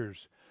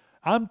 years.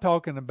 I'm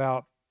talking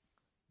about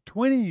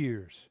 20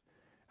 years.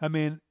 I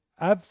mean,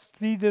 I've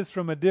seen this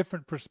from a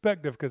different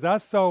perspective because I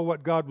saw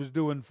what God was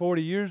doing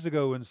 40 years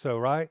ago and so,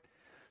 right?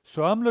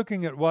 So I'm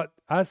looking at what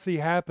I see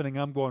happening.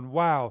 I'm going,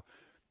 wow,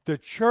 the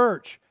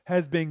church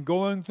has been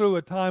going through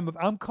a time of,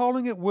 I'm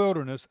calling it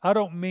wilderness. I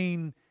don't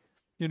mean,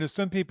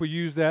 some people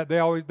use that.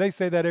 They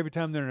say that every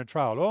time they're in a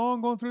trial. Oh,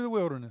 I'm going through the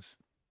wilderness.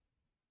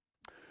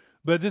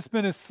 But it's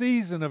been a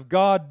season of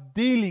God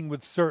dealing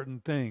with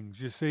certain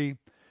things, you see.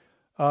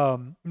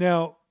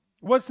 Now,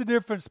 what's the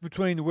difference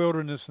between the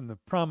wilderness and the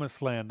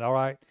promised land, all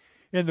right?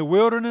 In the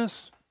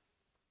wilderness,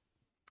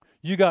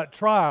 you got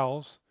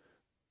trials.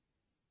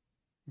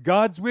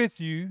 God's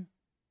with you,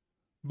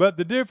 but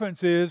the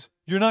difference is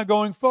you're not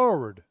going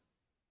forward.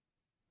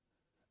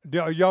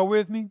 Are y'all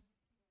with me?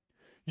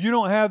 You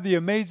don't have the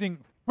amazing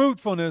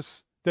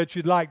fruitfulness that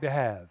you'd like to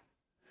have.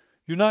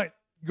 You're not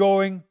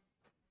going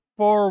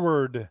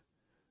forward.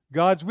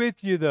 God's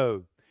with you,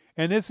 though.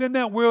 And it's in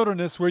that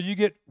wilderness where you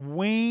get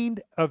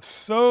weaned of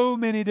so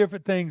many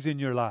different things in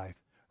your life,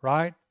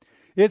 right?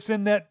 It's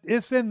in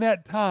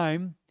that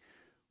time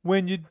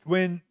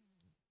when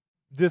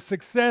the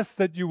success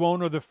that you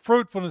want or the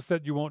fruitfulness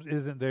that you want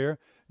isn't there.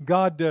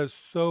 God does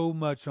so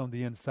much on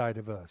the inside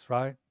of us,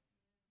 right?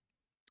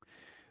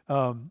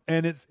 And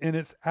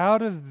it's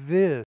out of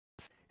this.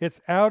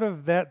 It's out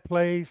of that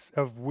place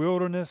of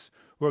wilderness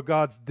where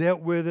God's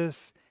dealt with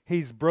us.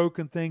 He's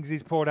broken things.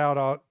 He's poured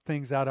out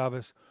things out of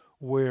us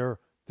where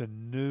the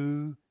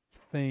new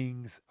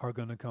things are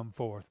going to come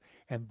forth.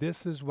 And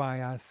this is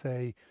why I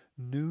say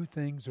new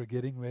things are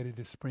getting ready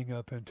to spring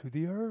up into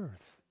the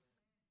earth.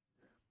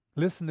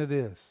 Listen to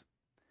this.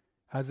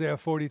 Isaiah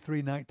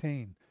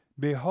 43:19.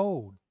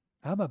 Behold,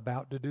 I'm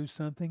about to do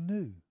something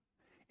new.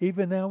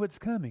 Even now it's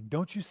coming.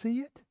 Don't you see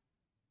it?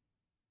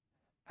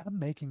 I'm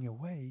making a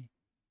way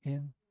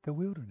in the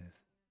wilderness.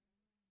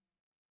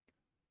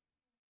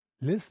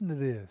 Listen to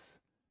this.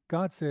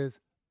 God says,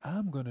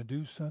 I'm going to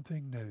do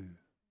something new.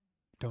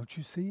 Don't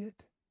you see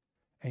it?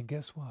 And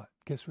guess what?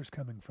 Guess where it's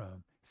coming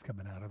from? It's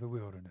coming out of the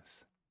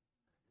wilderness.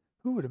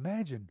 Who would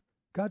imagine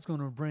God's going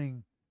to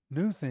bring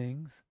new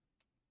things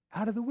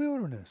out of the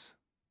wilderness?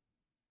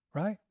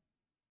 Right?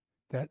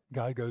 That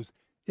God goes,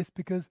 it's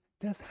because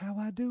that's how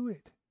I do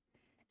it.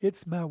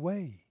 It's my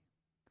way.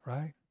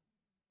 Right?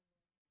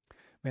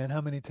 Man,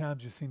 how many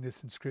times you've seen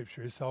this in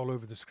Scripture? It's all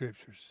over the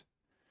Scriptures.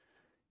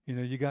 You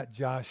know, you got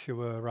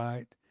Joshua,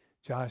 right?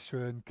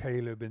 Joshua and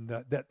Caleb and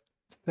that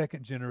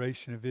second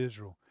generation of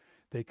Israel.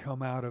 They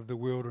come out of the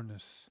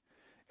wilderness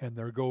and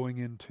they're going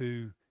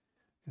into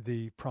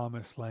the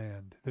promised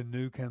land. The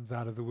new comes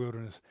out of the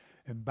wilderness.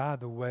 And by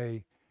the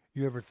way,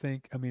 you ever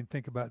think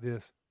about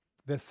this.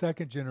 The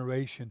second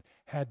generation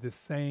had the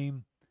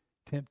same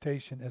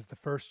temptation as the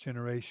first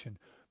generation,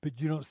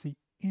 but you don't see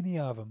any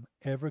of them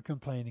ever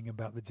complaining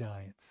about the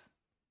giants,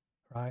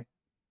 right?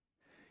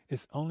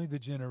 It's only the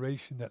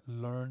generation that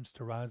learns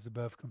to rise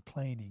above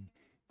complaining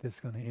that's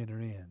going to enter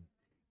in.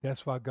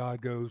 That's why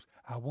God goes,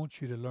 I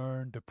want you to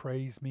learn to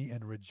praise me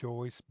and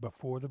rejoice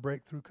before the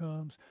breakthrough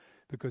comes,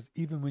 because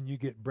even when you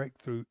get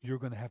breakthrough, you're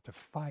going to have to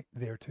fight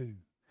there too.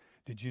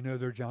 Did you know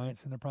there are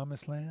giants in the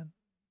promised land?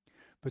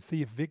 But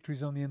see, if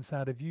victory's on the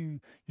inside of you,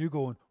 you're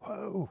going,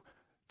 whoa,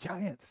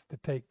 giants to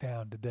take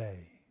down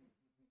today.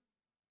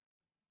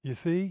 You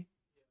see?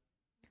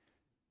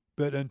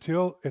 But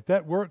if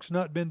that work's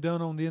not been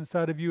done on the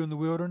inside of you in the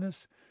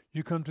wilderness,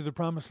 you come to the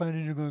promised land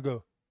and you're going to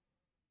go,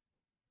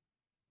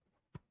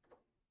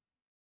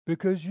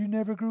 because you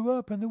never grew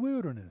up in the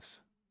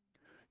wilderness.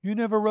 You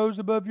never rose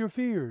above your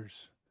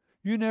fears.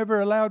 You never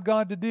allowed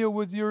God to deal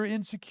with your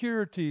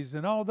insecurities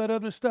and all that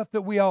other stuff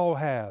that we all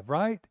have,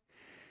 right?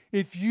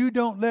 If you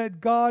don't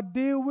let God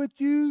deal with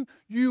you,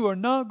 you are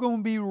not going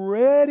to be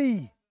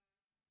ready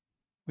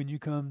when you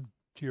come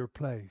to your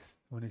place,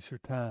 when it's your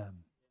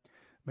time.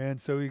 Man,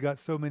 so you got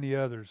so many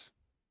others.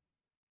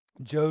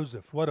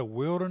 Joseph, what a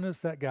wilderness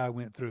that guy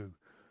went through.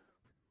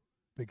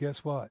 But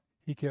guess what?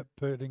 He kept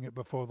putting it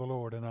before the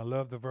Lord. And I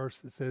love the verse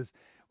that says,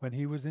 when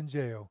he was in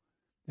jail,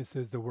 it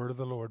says the word of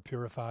the Lord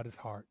purified his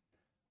heart.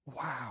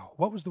 Wow.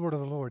 What was the word of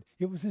the Lord?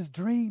 It was his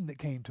dream that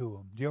came to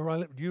him. Do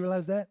you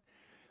realize that?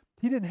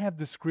 He didn't have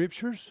the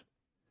scriptures.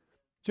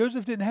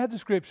 Joseph didn't have the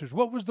scriptures.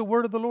 What was the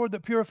word of the Lord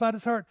that purified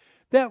his heart?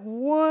 That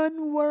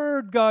one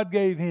word God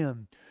gave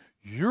him.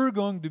 You're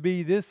going to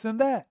be this and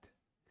that.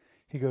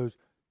 He goes,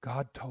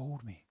 God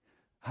told me.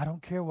 I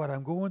don't care what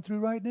I'm going through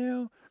right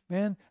now.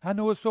 Man, I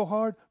know it's so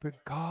hard,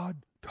 but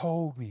God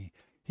told me.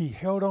 He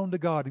held on to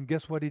God, and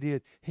guess what he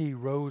did? He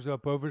rose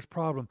up over his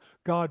problem.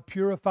 God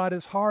purified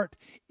his heart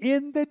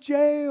in the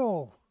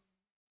jail.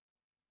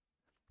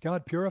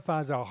 God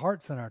purifies our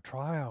hearts in our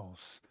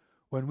trials.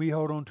 When we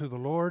hold on to the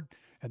Lord,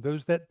 and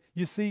those that,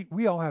 you see,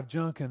 we all have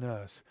junk in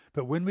us.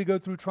 But when we go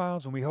through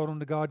trials and we hold on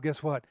to God,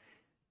 guess what?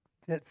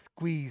 That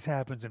squeeze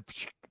happens and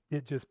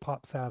it just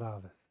pops out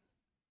of us.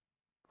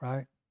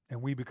 Right?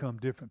 And we become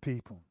different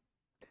people.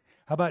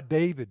 How about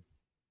David?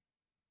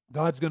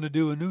 God's going to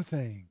do a new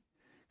thing.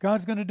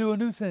 God's going to do a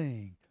new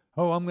thing.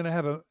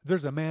 Oh,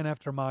 there's a man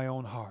after my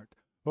own heart.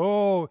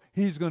 Oh,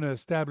 he's going to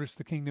establish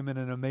the kingdom in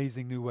an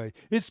amazing new way.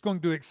 It's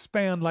going to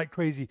expand like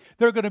crazy.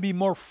 They're going to be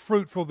more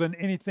fruitful than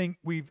anything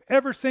we've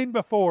ever seen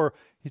before.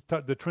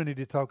 The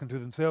Trinity talking to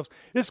themselves.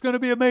 It's going to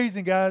be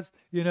amazing, guys.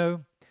 You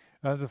know,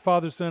 the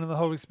Father, Son, and the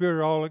Holy Spirit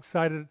are all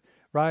excited,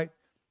 right?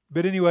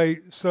 But anyway,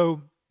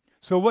 so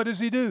what does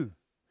he do?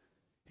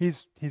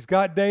 He's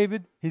got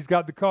David. He's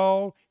got the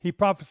call. He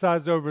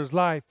prophesies over his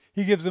life.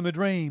 He gives him a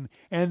dream.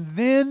 And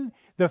then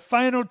the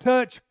final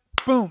touch,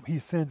 boom, he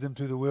sends him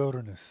to the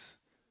wilderness.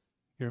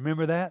 You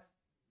remember that?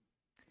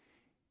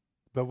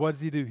 But what does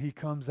he do? He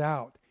comes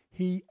out.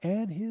 He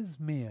and his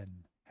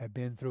men have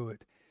been through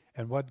it.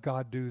 And what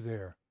God do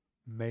there?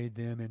 Made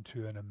them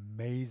into an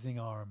amazing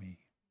army.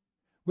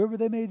 Where were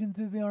they made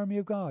into the army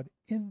of God?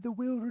 In the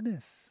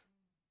wilderness.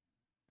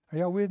 Are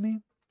y'all with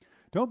me?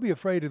 Don't be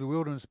afraid of the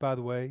wilderness, by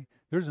the way.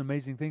 There's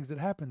amazing things that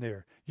happen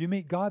there. You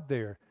meet God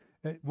there.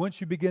 Once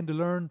you begin to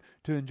learn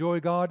to enjoy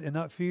God and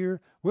not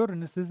fear,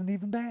 wilderness isn't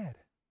even bad.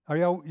 Are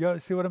y'all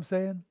see what I'm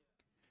saying?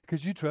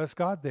 Because you trust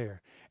God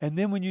there. And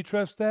then when you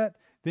trust that,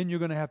 then you're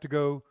going to have to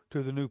go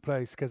to the new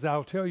place. Because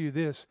I'll tell you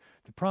this,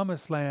 the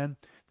promised land,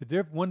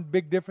 one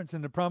big difference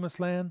in the promised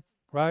land,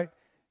 right?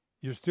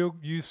 You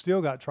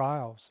still got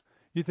trials.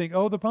 You think,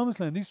 oh, the promised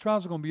land, these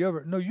trials are going to be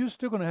over. No, you're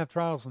still going to have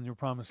trials in your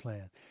promised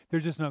land. They're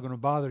just not going to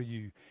bother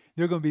you.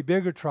 They're going to be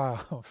bigger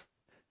trials.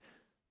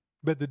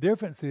 But the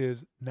difference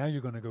is now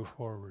you're going to go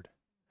forward.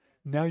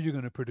 Now you're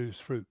going to produce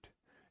fruit.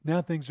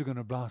 Now things are going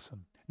to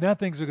blossom. Now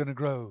things are going to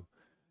grow.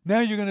 Now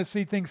you're going to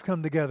see things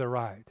come together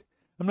right.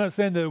 I'm not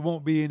saying that there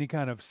won't be any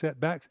kind of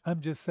setbacks. I'm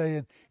just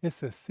saying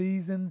it's a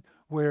season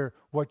where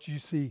what you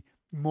see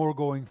more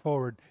going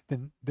forward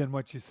than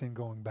what you've seen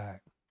going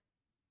back.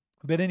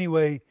 But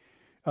anyway,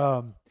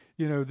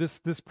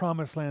 this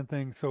promised land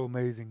thing's so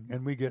amazing,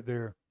 and we get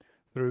there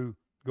through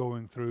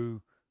going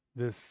through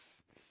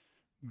this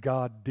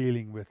God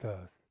dealing with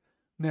us.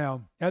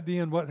 Now, at the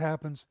end, what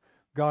happens?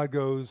 God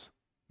goes,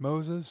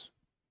 Moses,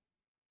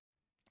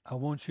 I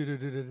want you to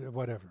do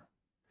whatever.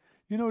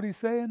 You know what he's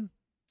saying?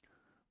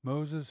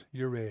 Moses,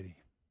 you're ready.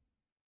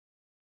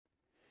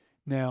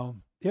 Now,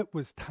 it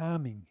was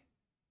timing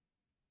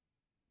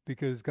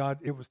because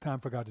it was time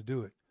for God to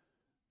do it.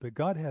 But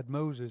God had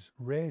Moses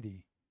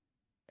ready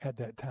at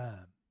that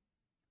time,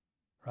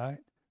 right?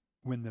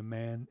 When the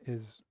man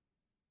is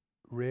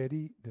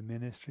ready, the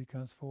ministry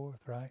comes forth,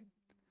 right?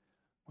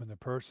 When the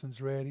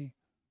person's ready,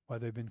 what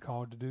they've been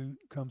called to do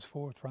comes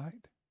forth,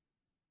 right?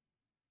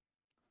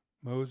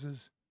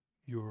 Moses,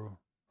 you're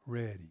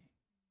ready.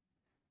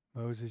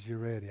 Moses, you're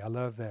ready. I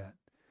love that.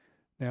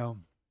 Now,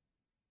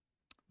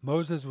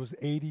 Moses was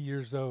 80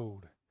 years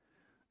old.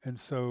 And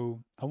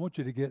so I want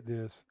you to get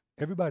this.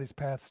 Everybody's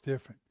path's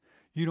different.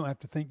 You don't have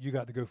to think you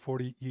got to go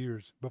 40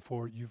 years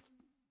before you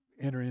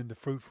enter into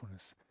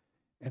fruitfulness.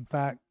 In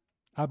fact,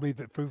 I believe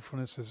that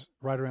fruitfulness is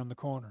right around the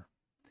corner.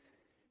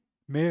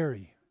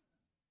 Mary,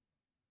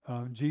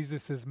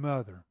 Jesus'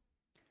 mother.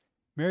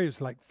 Mary was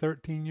like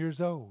 13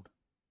 years old.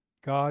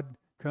 God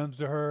comes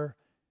to her.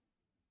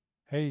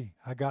 Hey,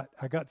 I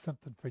got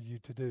something for you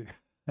to do.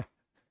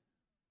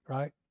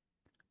 Right?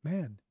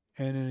 Man,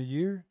 and in a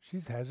year, she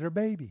has her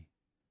baby.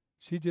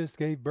 She just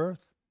gave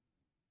birth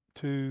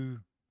to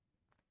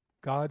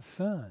God's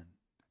son.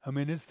 I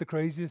mean, it's the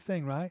craziest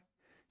thing, right?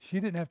 She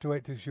didn't have to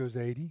wait till she was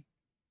 80.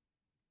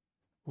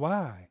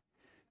 Why?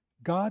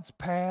 God's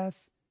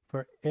path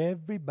for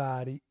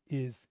everybody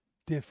is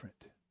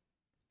different.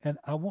 And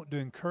I want to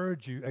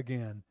encourage you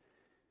again.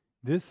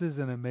 This is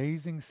an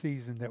amazing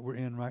season that we're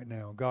in right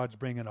now. God's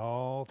bringing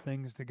all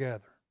things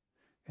together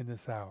in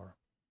this hour.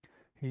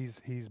 He's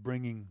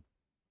bringing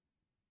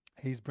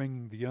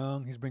the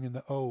young. He's bringing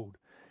the old.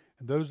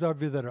 And those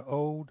of you that are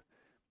old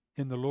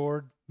in the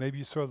Lord, maybe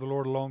you serve the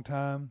Lord a long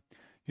time.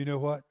 You know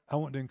what? I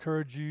want to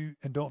encourage you,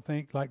 and don't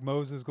think like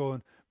Moses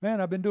going, man,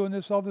 I've been doing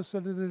this, all this,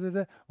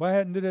 why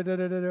hadn't,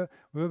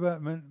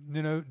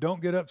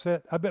 don't get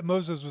upset. I bet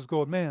Moses was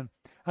going, man,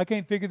 I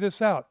can't figure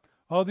this out.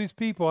 All these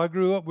people I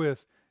grew up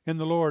with in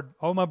the Lord,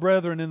 all my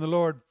brethren in the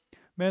Lord,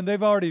 man,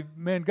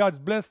 God's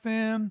blessed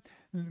them.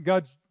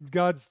 God's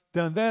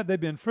done that. They've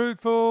been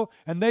fruitful,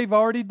 and they've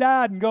already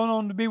died and gone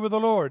on to be with the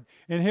Lord.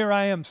 And here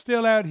I am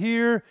still out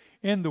here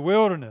in the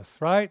wilderness,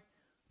 right?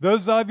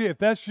 Those of you, if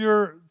that's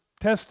your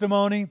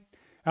testimony,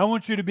 I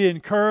want you to be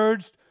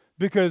encouraged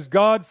because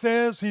God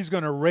says He's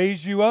going to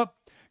raise you up.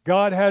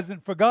 God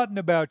hasn't forgotten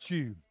about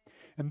you.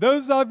 And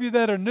those of you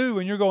that are new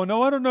and you're going,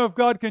 no, I don't know if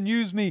God can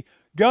use me.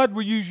 God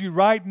will use you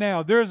right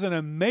now. There's an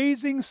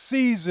amazing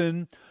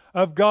season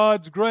of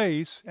God's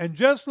grace. And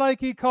just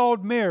like He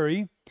called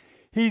Mary,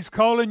 He's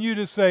calling you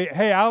to say,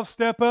 hey, I'll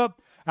step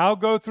up. I'll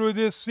go through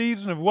this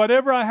season of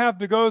whatever I have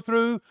to go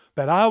through,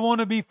 but I want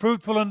to be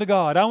fruitful unto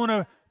God. I want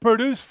to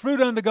produce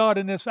fruit unto God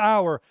in this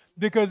hour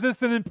because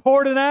it's an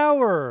important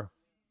hour.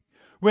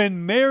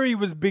 When Mary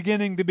was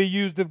beginning to be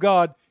used of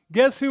God,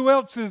 guess who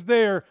else is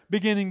there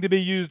beginning to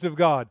be used of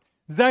God?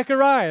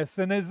 Zacharias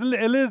and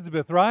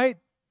Elizabeth, right?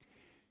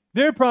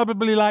 They're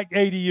probably like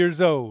 80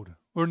 years old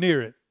or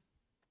near it.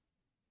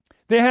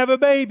 They have a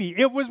baby.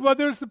 It was what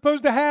they're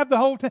supposed to have the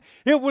whole time.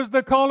 It was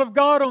the call of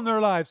God on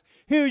their lives.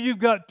 Here you've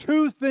got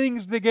two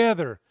things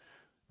together.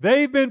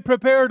 They've been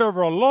prepared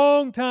over a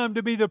long time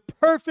to be the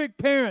perfect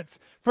parents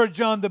for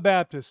John the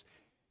Baptist.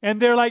 And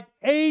they're like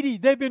 80.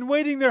 They've been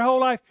waiting their whole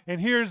life.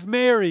 And here's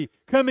Mary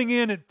coming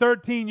in at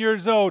 13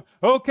 years old.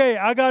 Okay,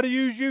 I got to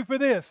use you for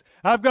this.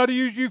 I've got to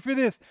use you for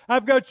this.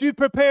 I've got you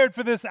prepared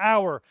for this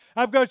hour.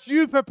 I've got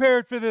you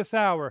prepared for this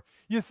hour.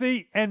 You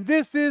see, and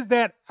this is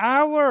that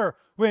hour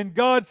when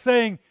God's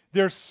saying,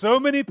 There's so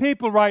many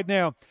people right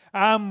now.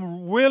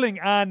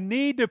 I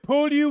need to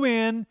pull you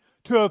in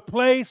to a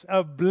place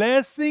of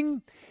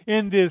blessing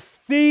in this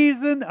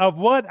season of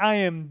what I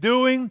am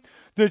doing.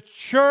 The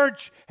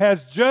church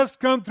has just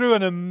come through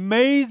an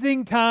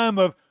amazing time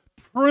of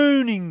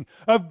pruning,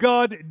 of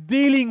God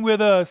dealing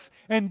with us.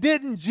 And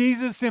didn't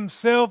Jesus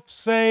himself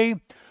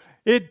say,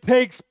 it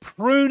takes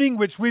pruning,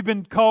 which we've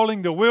been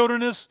calling the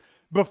wilderness,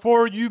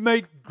 before you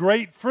make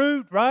great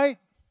fruit, right?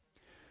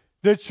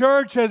 The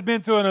church has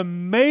been through an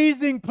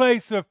amazing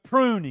place of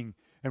pruning,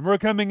 and we're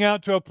coming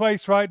out to a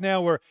place right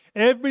now where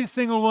every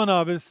single one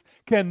of us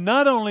can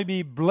not only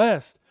be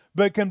blessed,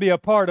 but can be a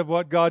part of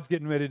what God's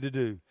getting ready to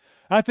do.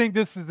 I think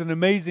this is an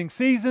amazing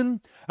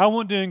season. I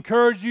want to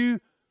encourage you.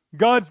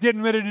 God's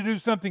getting ready to do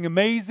something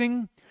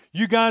amazing.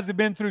 You guys have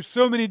been through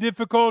so many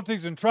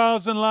difficulties and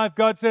trials in life.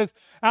 God says,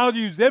 I'll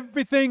use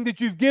everything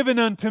that you've given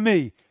unto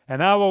me,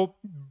 and I will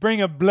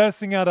bring a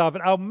blessing out of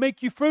it. I'll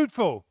make you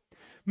fruitful.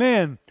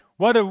 Man,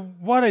 what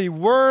a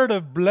word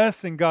of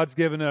blessing God's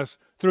given us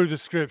through the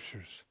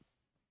Scriptures.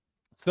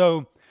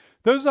 So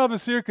those of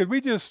us here, could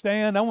we just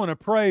stand? I want to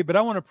pray, but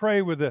I want to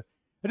pray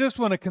I just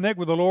want to connect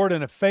with the Lord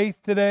in a faith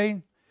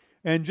today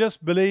and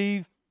just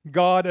believe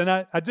God. And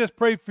I just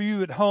pray for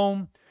you at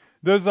home,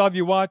 those of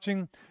you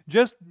watching,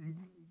 just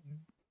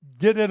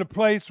get at a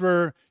place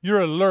where you're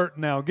alert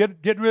now.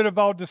 Get rid of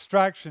all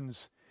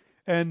distractions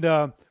and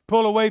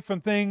pull away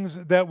from things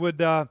that would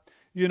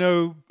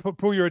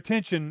pull your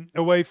attention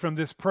away from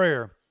this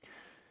prayer.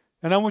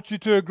 And I want you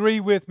to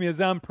agree with me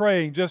as I'm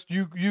praying. Just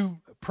you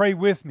pray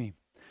with me.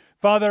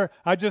 Father,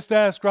 I just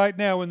ask right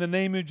now in the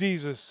name of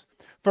Jesus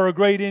for a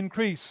great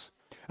increase.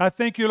 I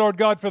thank you, Lord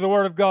God, for the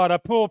word of God. I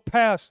pull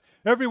past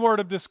every word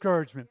of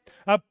discouragement.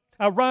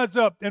 I rise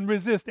up and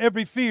resist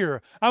every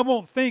fear. I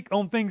won't think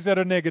on things that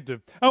are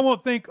negative. I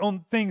won't think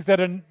on things that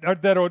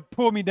would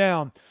pull me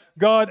down.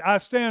 God, I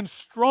stand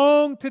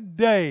strong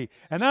today,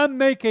 and I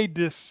make a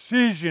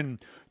decision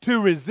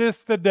to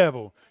resist the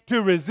devil,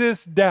 to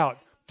resist doubt,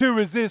 to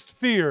resist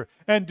fear,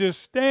 and to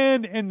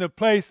stand in the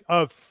place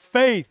of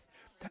faith.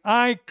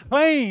 I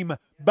claim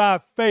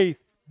by faith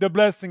the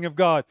blessing of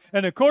God.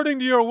 And according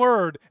to your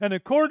word, and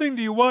according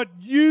to what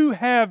you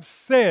have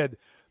said,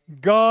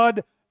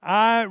 God,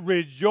 I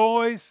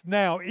rejoice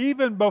now,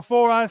 even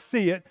before I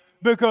see it,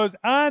 because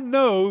I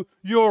know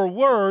your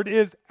word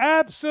is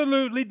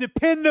absolutely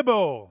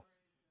dependable.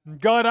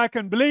 God, I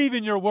can believe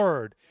in your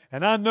word.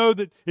 And I know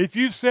that if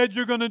you've said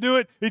you're going to do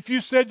it, if you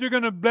said you're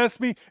going to bless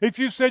me, if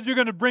you said you're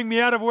going to bring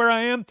me out of where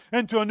I am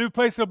into a new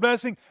place of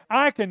blessing,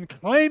 I can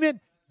claim it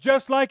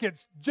just like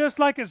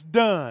it's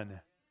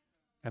done.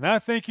 And I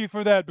thank you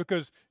for that,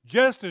 because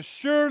just as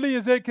surely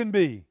as it can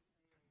be,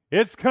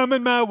 it's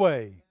coming my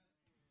way.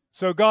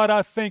 So God,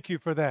 I thank you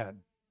for that.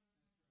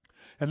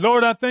 And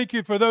Lord, I thank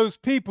you for those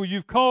people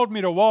you've called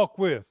me to walk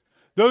with,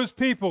 those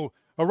people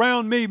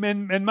around me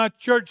and my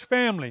church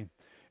family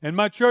and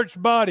my church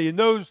body and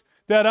those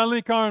that I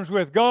link arms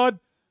with. God,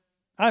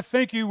 I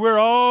thank you we're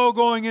all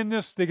going in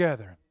this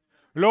together.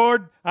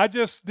 Lord, I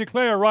just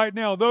declare right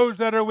now, those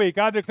that are weak,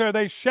 I declare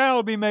they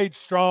shall be made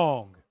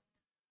strong.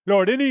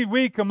 Lord, any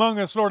weak among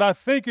us, Lord, I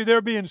thank you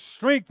they're being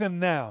strengthened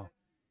now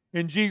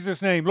in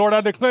Jesus' name. Lord,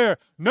 I declare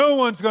no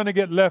one's going to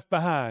get left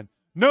behind.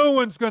 No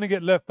one's going to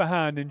get left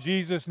behind in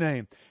Jesus'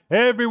 name.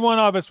 Every one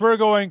of us, we're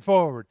going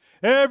forward.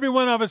 Every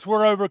one of us,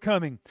 we're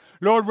overcoming.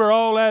 Lord, we're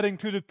all adding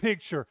to the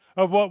picture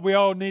of what we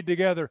all need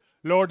together.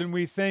 Lord, and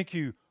we thank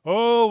you.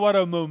 Oh, what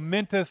a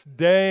momentous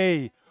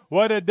day.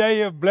 What a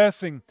day of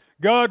blessing.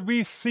 God,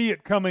 we see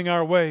it coming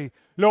our way.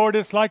 Lord,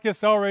 it's like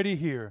it's already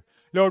here.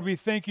 Lord, we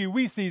thank you.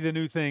 We see the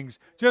new things.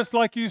 Just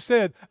like you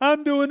said,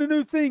 I'm doing a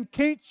new thing.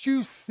 Can't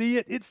you see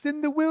it? It's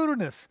in the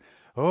wilderness.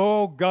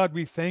 Oh, God,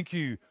 we thank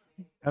you.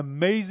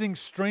 Amazing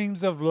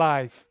streams of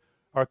life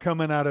are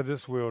coming out of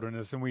this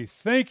wilderness, and we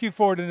thank you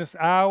for it in this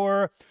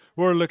hour.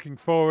 We're looking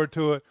forward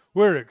to it.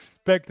 We're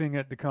expecting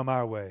it to come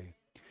our way.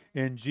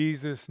 In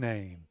Jesus'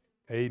 name,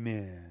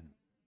 amen.